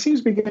 and he seems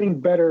to be getting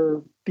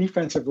better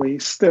defensively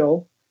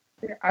still.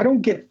 I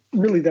don't get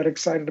really that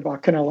excited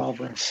about Canelo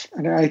Alvarez,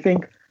 and I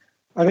think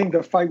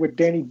the fight with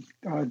Danny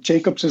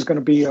Jacobs is going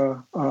to be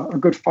a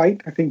good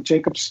fight. I think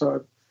Jacobs.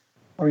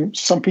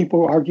 Some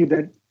people argue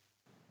that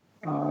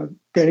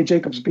Danny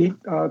Jacobs beat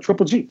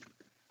Triple G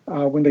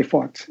when they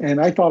fought,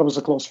 and I thought it was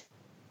a close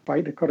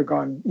fight. It could have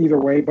gone either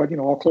way, but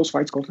all close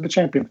fights go to the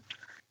champion.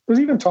 There's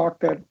even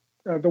talk that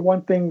the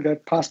one thing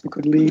that possibly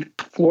could lead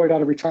Floyd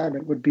out of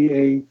retirement would be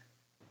a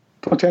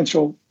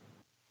potential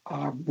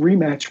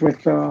rematch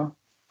with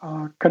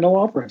Canelo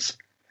Alvarez.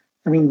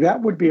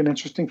 That would be an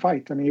interesting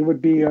fight. It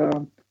would be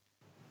a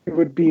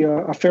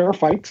fair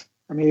fight.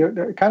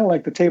 Kind of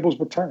like the tables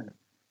would turn,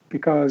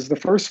 because the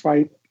first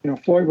fight,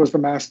 Floyd was the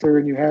master,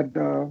 and you had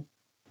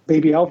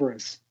baby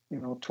Alvarez,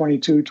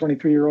 22,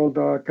 23-year-old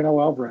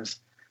Canelo Alvarez.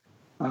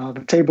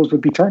 The tables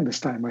would be turned this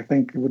time. I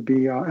think it would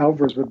be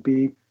Alvarez would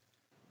be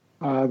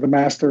the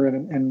master,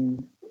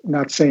 and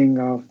not saying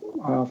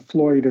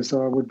Floyd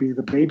would be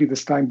the baby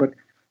this time, but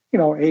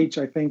age,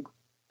 I think.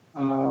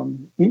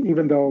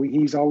 Even though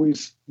he's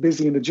always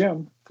busy in the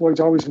gym, Floyd's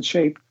always in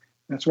shape.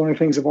 That's one of the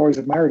things I've always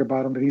admired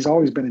about him, that he's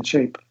always been in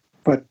shape.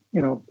 But,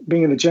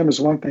 being in the gym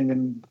is one thing,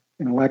 and,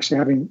 actually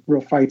having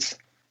real fights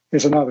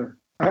is another.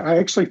 I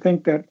actually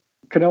think that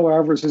Canelo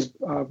Alvarez's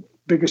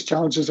biggest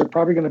challenges are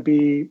probably going to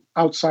be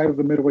outside of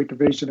the middleweight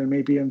division and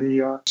maybe in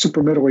the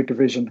super middleweight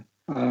division.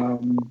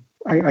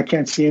 I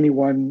can't see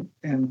anyone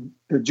in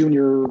the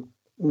junior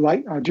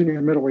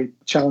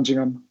middleweight challenging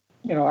him.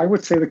 I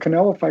would say the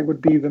Canelo fight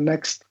would be the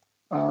next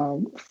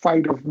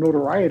fight of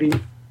notoriety.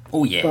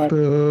 Oh yeah.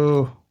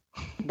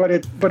 But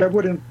I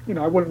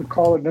wouldn't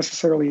call it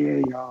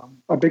necessarily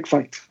a big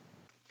fight.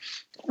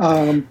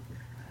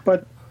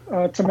 But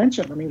to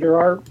mention, there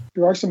are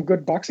some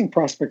good boxing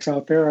prospects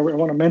out there. I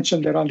want to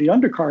mention that on the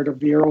undercard of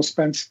the Errol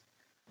Spence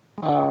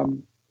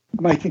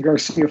Mikey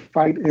Garcia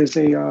fight is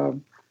a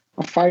young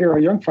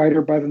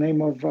fighter by the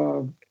name of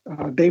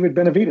David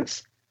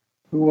Benavidez,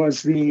 who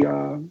was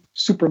the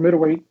super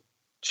middleweight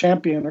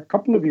champion a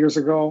couple of years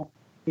ago.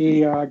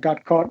 He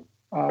got caught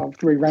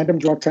through a random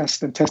drug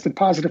test and tested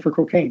positive for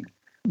cocaine.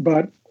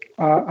 But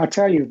I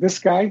tell you, this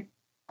guy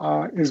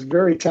is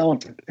very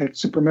talented at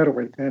super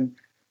middleweight. And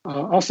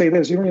I'll say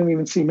this, you don't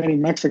even see many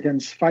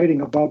Mexicans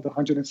fighting above the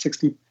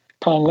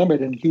 160-pound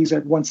limit, and he's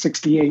at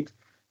 168.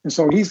 And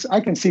so I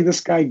can see this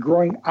guy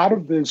growing out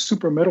of the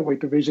super middleweight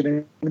division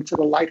and into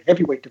the light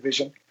heavyweight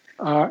division.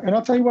 And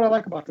I'll tell you what I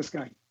like about this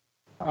guy.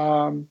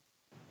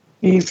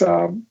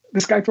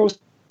 This guy throws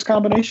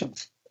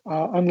combinations,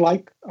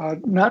 unlike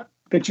not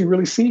that you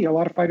really see a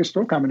lot of fighters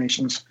throw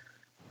combinations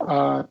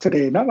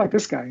today. Not like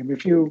this guy.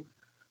 If you'll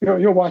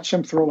watch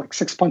him throw like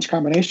 6-punch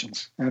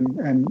combinations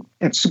and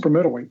at super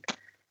middleweight.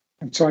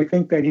 And so I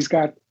think that he's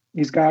got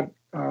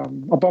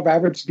above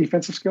average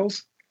defensive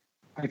skills.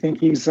 I think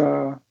he's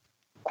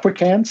quick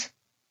hands.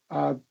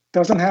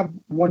 Doesn't have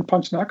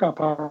one-punch knockout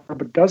power,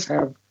 but does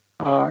have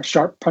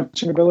sharp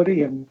punching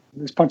ability, and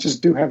his punches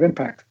do have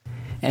impact.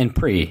 And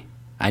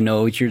I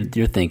know what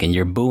you're thinking.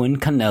 You're booing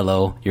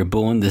Canelo. You're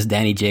booing this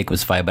Danny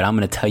Jacobs fight, but I'm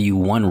going to tell you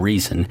one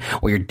reason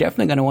where you're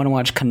definitely going to want to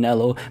watch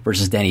Canelo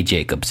versus Danny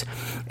Jacobs.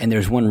 And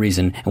there's one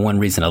reason, and one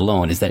reason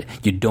alone, is that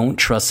you don't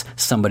trust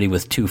somebody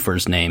with 2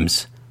 first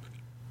names.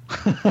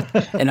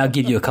 And I'll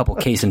give you a couple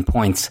case in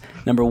points.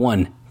 Number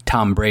 1,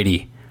 Tom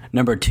Brady.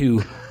 Number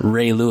 2,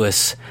 Ray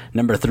Lewis.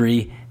 Number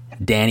 3,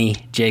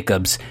 Danny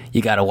Jacobs.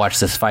 You got to watch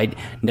this fight.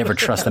 Never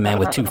trust a man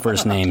with 2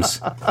 first names.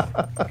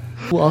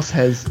 Who else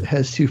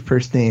has 2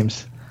 first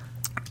names?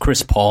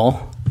 Chris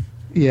Paul.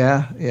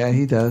 Yeah,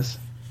 he does.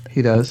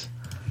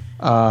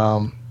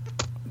 Ryan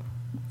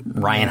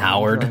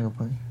Howard.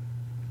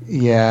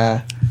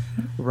 Yeah,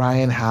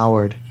 Ryan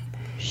Howard.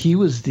 He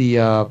was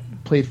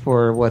played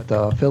for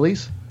the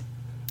Phillies?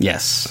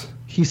 Yes.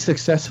 He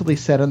successfully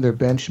sat on their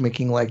bench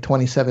making like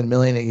 $27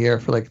 million a year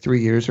for like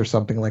 3 years or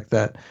something like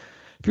that.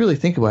 If you really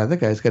think about it, that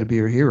guy's got to be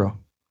your hero.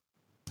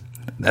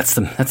 That's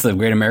the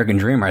great American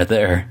dream right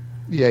there.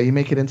 Yeah, you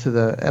make it into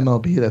the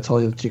MLB, that's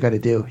all you got to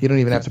do. You don't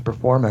even have to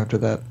perform after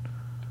that.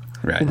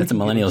 Right, that's a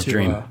millennial's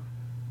dream.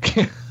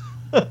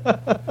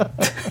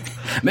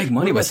 Make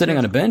money by sitting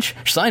on a bench?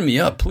 Sign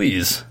me up,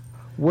 please.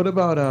 What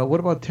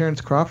about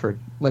Terrence Crawford?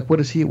 Like, what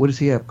does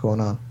he have going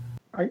on?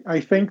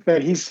 I think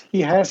that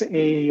he has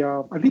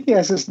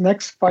his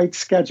next fight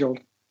scheduled,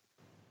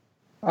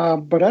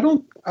 but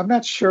I'm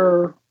not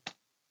sure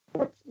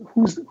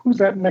who's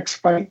that next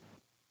fight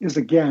is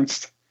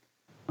against.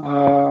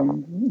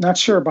 Not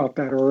sure about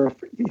that, or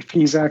if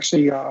he's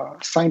actually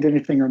signed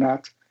anything or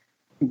not.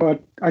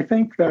 But I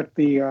think that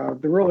the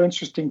real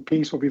interesting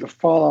piece will be the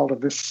fallout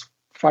of this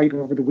fight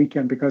over the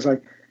weekend, because I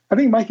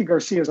think Mikey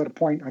Garcia is at a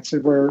point, I'd say,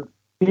 where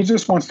he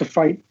just wants to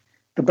fight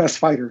the best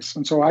fighters,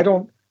 and so I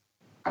don't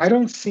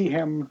see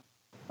him.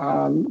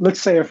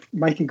 Let's say if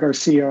Mikey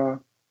Garcia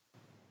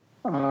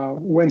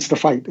wins the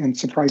fight and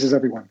surprises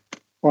everyone,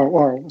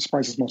 or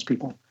surprises most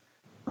people.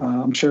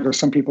 I'm sure there's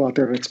some people out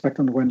there that expect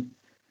him to win.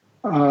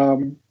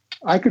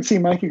 I could see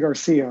Mikey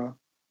Garcia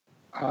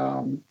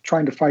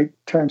trying to fight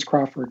Terence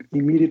Crawford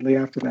immediately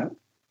after that.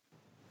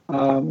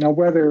 Now,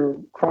 whether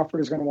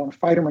Crawford is going to want to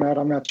fight him or not,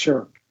 I'm not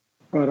sure.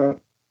 But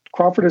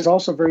Crawford is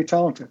also very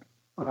talented.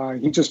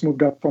 He just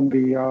moved up from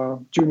the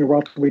junior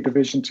welterweight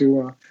division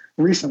to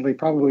recently,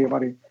 probably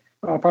about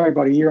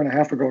a year and a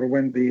half ago, to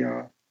win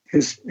the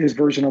his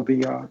version of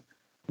the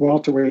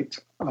welterweight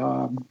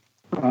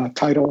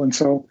title. And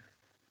so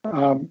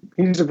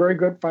he's a very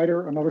good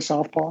fighter, another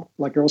southpaw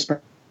like Errol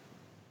Spence.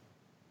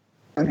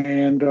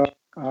 And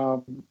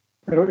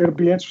it'll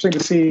be interesting to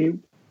see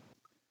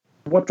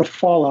what the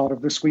fallout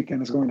of this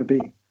weekend is going to be.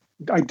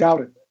 I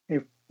doubt it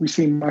if we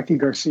see Mikey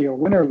Garcia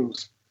win or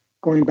lose,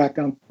 going back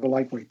down to the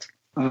lightweight.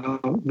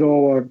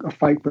 Though a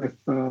fight with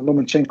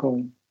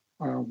Lomachenko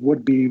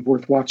would be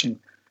worth watching.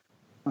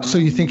 So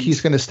you think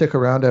he's going to stick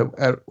around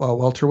at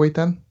welterweight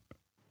then?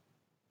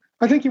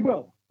 I think he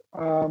will.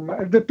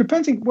 I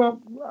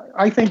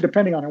think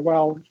depending on how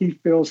well he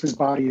feels his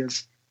body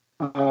is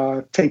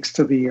takes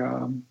to the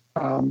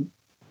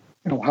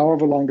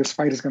however long this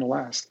fight is going to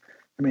last.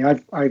 I mean,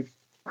 I've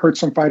heard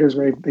some fighters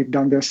where they've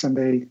done this and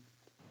they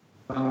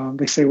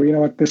say, well, you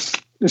know what, this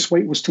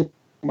weight was too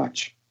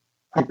much.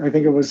 I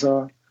think it was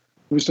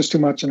just too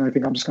much, and I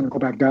think I'm just going to go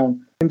back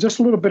down. And just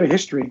a little bit of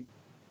history.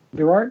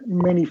 There aren't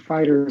many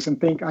fighters, in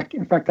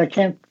fact, I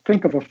can't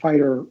think of a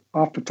fighter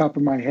off the top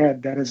of my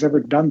head that has ever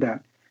done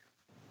that,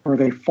 where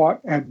they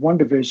fought at one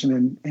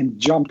division and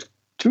jumped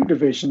two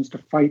divisions to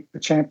fight the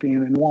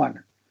champion and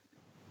won.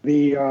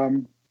 The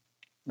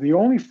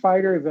only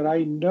fighter that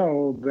I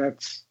know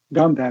that's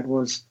done that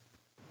was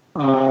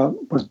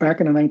back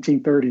in the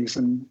 1930s,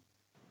 and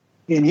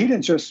he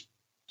didn't just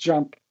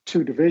jump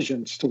two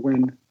divisions to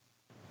win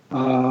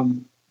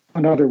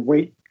another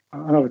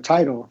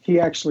title. He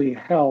actually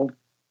held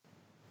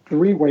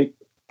three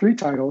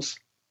titles: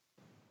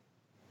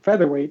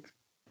 featherweight,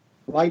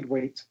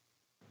 lightweight,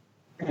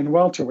 and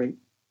welterweight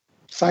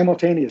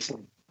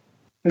simultaneously.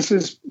 This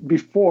is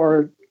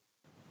before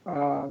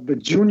the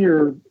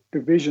junior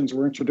divisions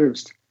were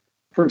introduced.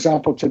 For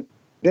example,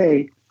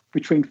 today,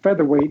 between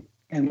featherweight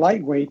and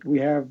lightweight, we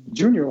have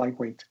junior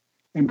lightweight.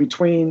 And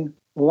between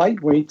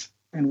lightweight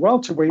and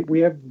welterweight,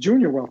 we have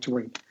junior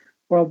welterweight.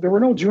 Well, there were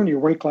no junior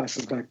weight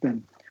classes back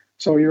then.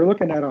 So you're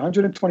looking at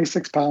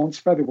 126 pounds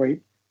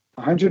featherweight,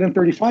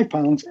 135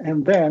 pounds,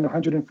 and then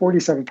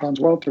 147 pounds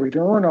welterweight.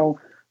 There were no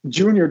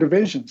junior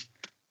divisions.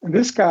 And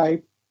this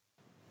guy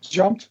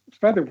jumped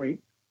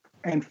featherweight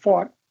and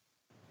fought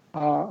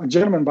a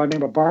gentleman by the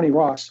name of Barney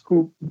Ross,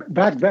 who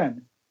back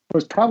then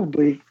was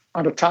probably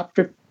on the top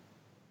 50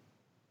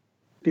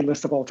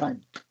 list of all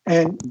time,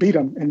 and beat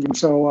him. And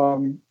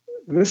so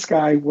this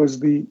guy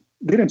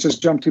didn't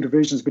just jump two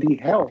divisions, but he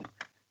held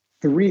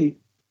three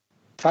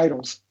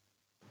titles: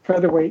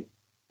 featherweight,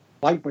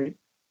 lightweight,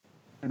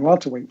 and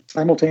welterweight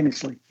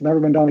simultaneously. Never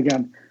been done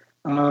again.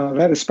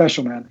 That is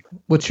special, man.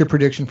 What's your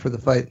prediction for the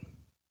fight?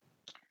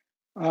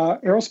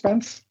 Errol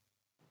Spence.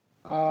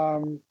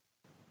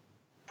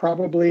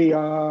 Probably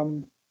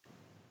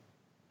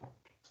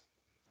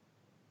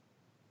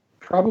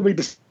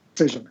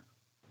decision.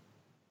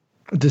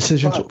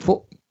 Decision.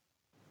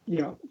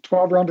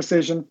 12-round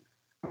decision.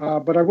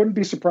 But I wouldn't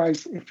be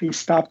surprised if he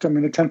stopped him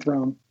in the 10th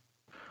round.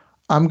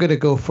 I'm going to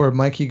go for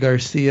Mikey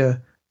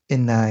Garcia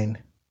in 9.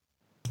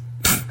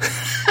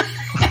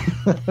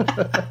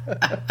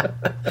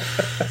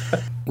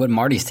 What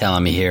Marty's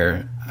telling me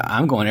here,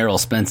 I'm going Errol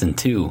Spence in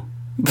 2.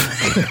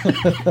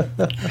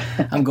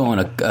 I'm calling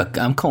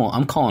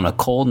a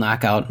cold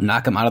knockout,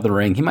 knock him out of the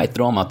ring. He might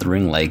throw him out the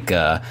ring like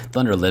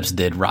Thunder Lips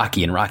did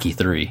Rocky in Rocky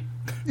 3.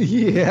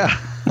 Yeah.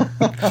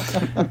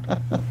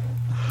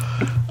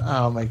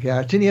 Oh my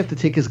God! Didn't he have to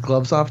take his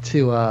gloves off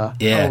to?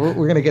 Yeah,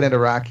 we're gonna get into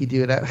Rocky,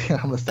 dude.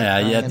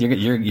 Yeah,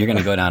 you're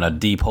gonna go down a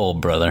deep hole,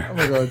 brother. I'm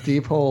gonna go a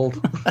deep hole.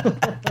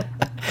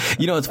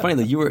 You know, it's funny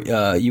that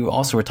you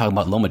also were talking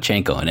about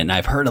Lomachenko, and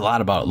I've heard a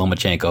lot about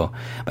Lomachenko,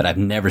 but I've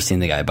never seen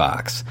the guy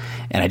box.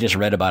 And I just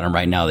read about him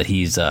right now that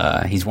he's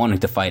wanting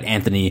to fight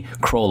Anthony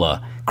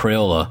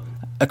Crayola,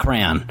 a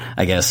crayon,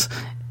 I guess.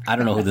 I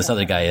don't know who this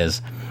other guy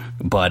is,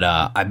 but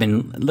I've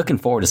been looking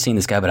forward to seeing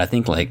this guy. But I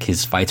think like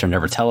his fights are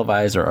never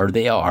televised, or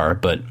they are,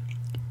 but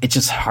it's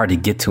just hard to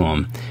get to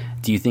him.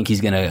 Do you think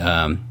he's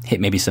gonna hit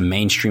maybe some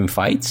mainstream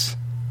fights?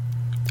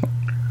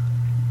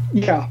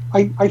 Yeah,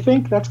 I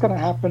think that's going to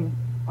happen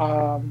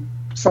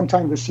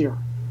sometime this year.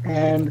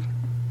 And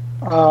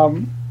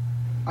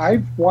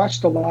I've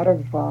watched a lot of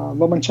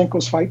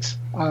Lomachenko's fights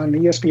on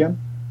ESPN,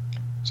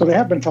 so they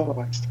have been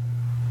televised.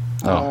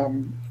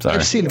 Sorry.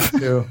 I've seen him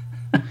too.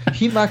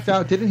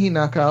 Didn't he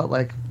knock out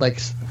like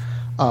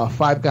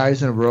 5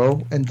 guys in a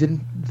row? And didn't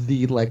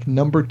the like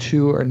number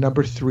 2 or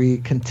number 3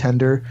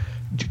 contender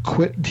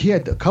quit. He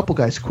had a couple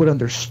guys quit on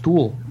their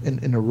stool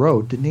in a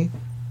row, didn't he?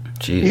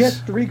 Jeez. He had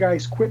 3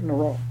 guys quit in a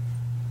row.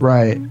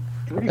 Right.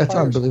 3 That's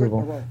fighters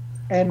unbelievable. quit in a row.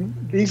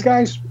 And these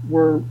guys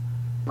were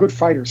good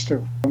fighters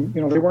too.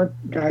 They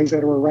weren't guys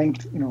that were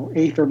ranked,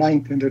 8th or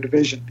 9th in their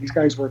division. These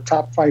guys were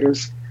top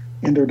fighters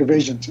in their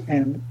divisions,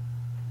 and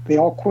they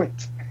all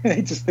quit.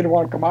 They just didn't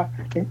want to come out.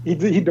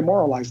 He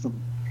demoralized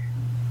them.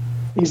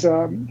 He's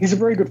a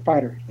very good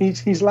fighter. He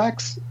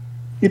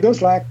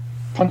does lack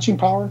punching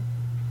power,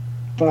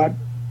 but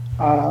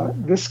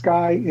this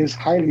guy is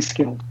highly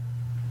skilled.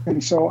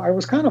 And so I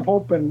was kind of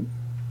hoping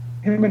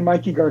him and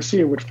Mikey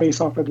Garcia would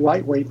face off at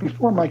lightweight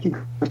before Mikey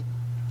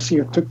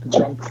Garcia took the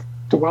jump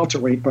to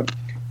welterweight. But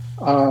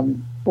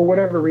for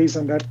whatever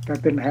reason, that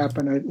didn't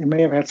happen. It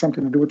may have had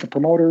something to do with the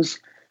promoters.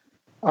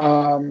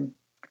 And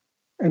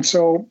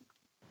so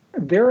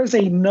there is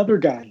another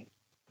guy.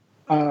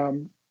 I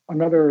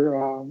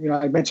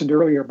mentioned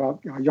earlier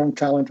about young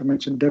talent. I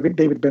mentioned David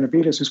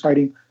Benavidez, who's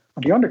fighting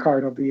on the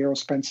undercard of the Errol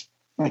Spence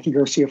Mikey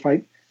Garcia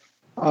fight.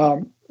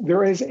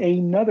 There is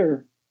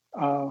another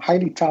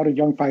highly touted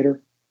young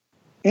fighter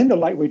in the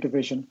lightweight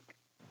division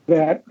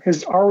that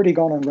has already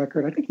gone on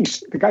record. I think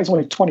the guy's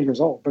only 20 years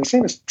old, but his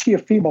name is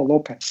Teofimo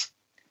Lopez.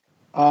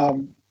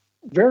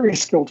 Very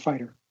skilled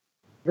fighter,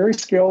 very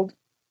skilled.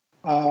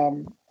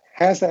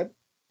 Has that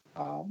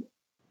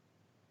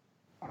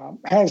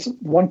has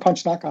one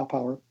punch knockout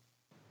power,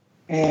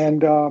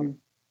 and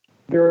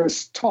there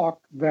is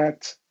talk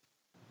that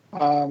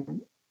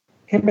him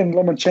and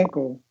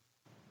Lomachenko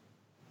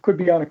could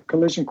be on a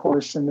collision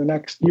course in the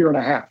next year and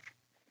a half.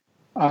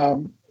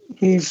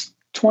 He's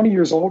 20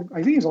 years old. I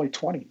think he's only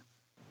 20,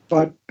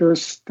 but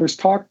there's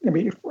talk. I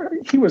mean,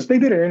 they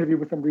did an interview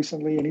with him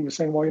recently, and he was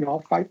saying, well, I'll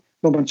fight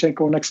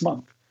Lomachenko next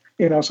month.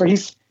 So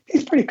he's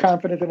pretty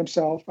confident in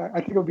himself. I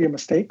think it would be a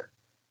mistake,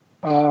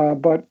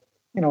 but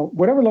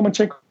whatever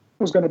Lomachenko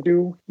is going to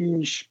do,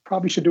 he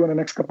probably should do in the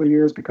next couple of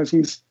years, because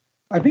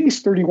I think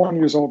he's 31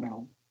 years old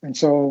now, and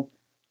so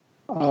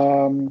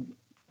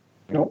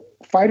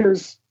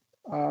fighters.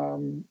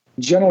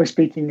 Generally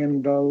speaking,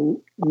 in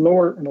the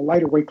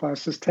lighter weight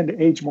classes, tend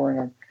to age more.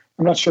 And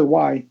I'm not sure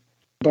why,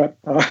 but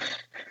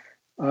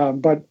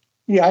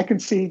yeah, I can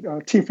see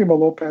Teofimo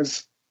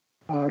Lopez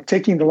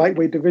taking the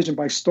lightweight division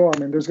by storm,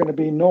 and there's going to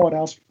be no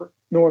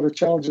other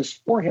challenges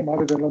for him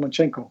other than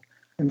Lomachenko,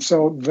 and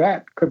so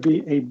that could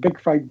be a big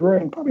fight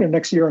brewing probably in the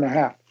next year and a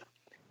half.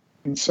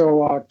 And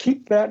so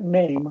keep that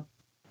name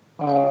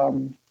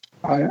in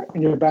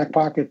your back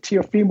pocket,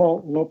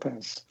 Teofimo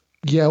Lopez.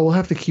 Yeah, we'll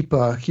have to keep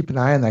an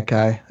eye on that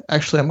guy.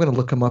 Actually, I'm going to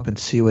look him up and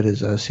see what his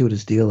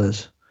deal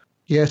is.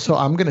 Yeah, so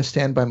I'm going to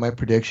stand by my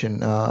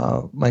prediction,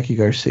 Mikey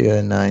Garcia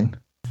in 9.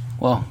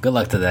 Well, good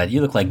luck to that.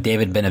 You look like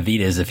David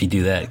Benavidez if you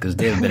do that, because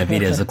David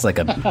Benavidez looks like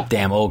a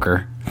damn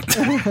ogre.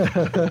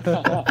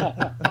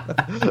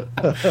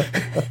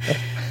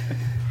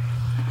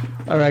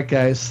 All right,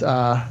 guys.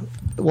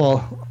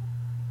 Well,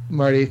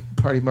 Marty,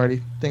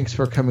 thanks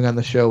for coming on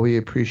the show. We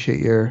appreciate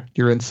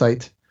your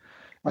insight.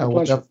 My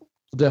pleasure.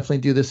 We'll definitely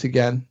do this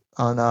again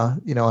on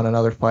on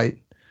another fight.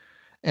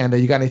 And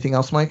you got anything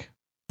else, Mike?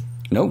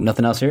 Nope,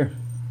 nothing else here.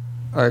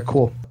 All right,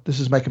 cool.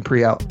 This is Mike and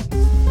Pri out.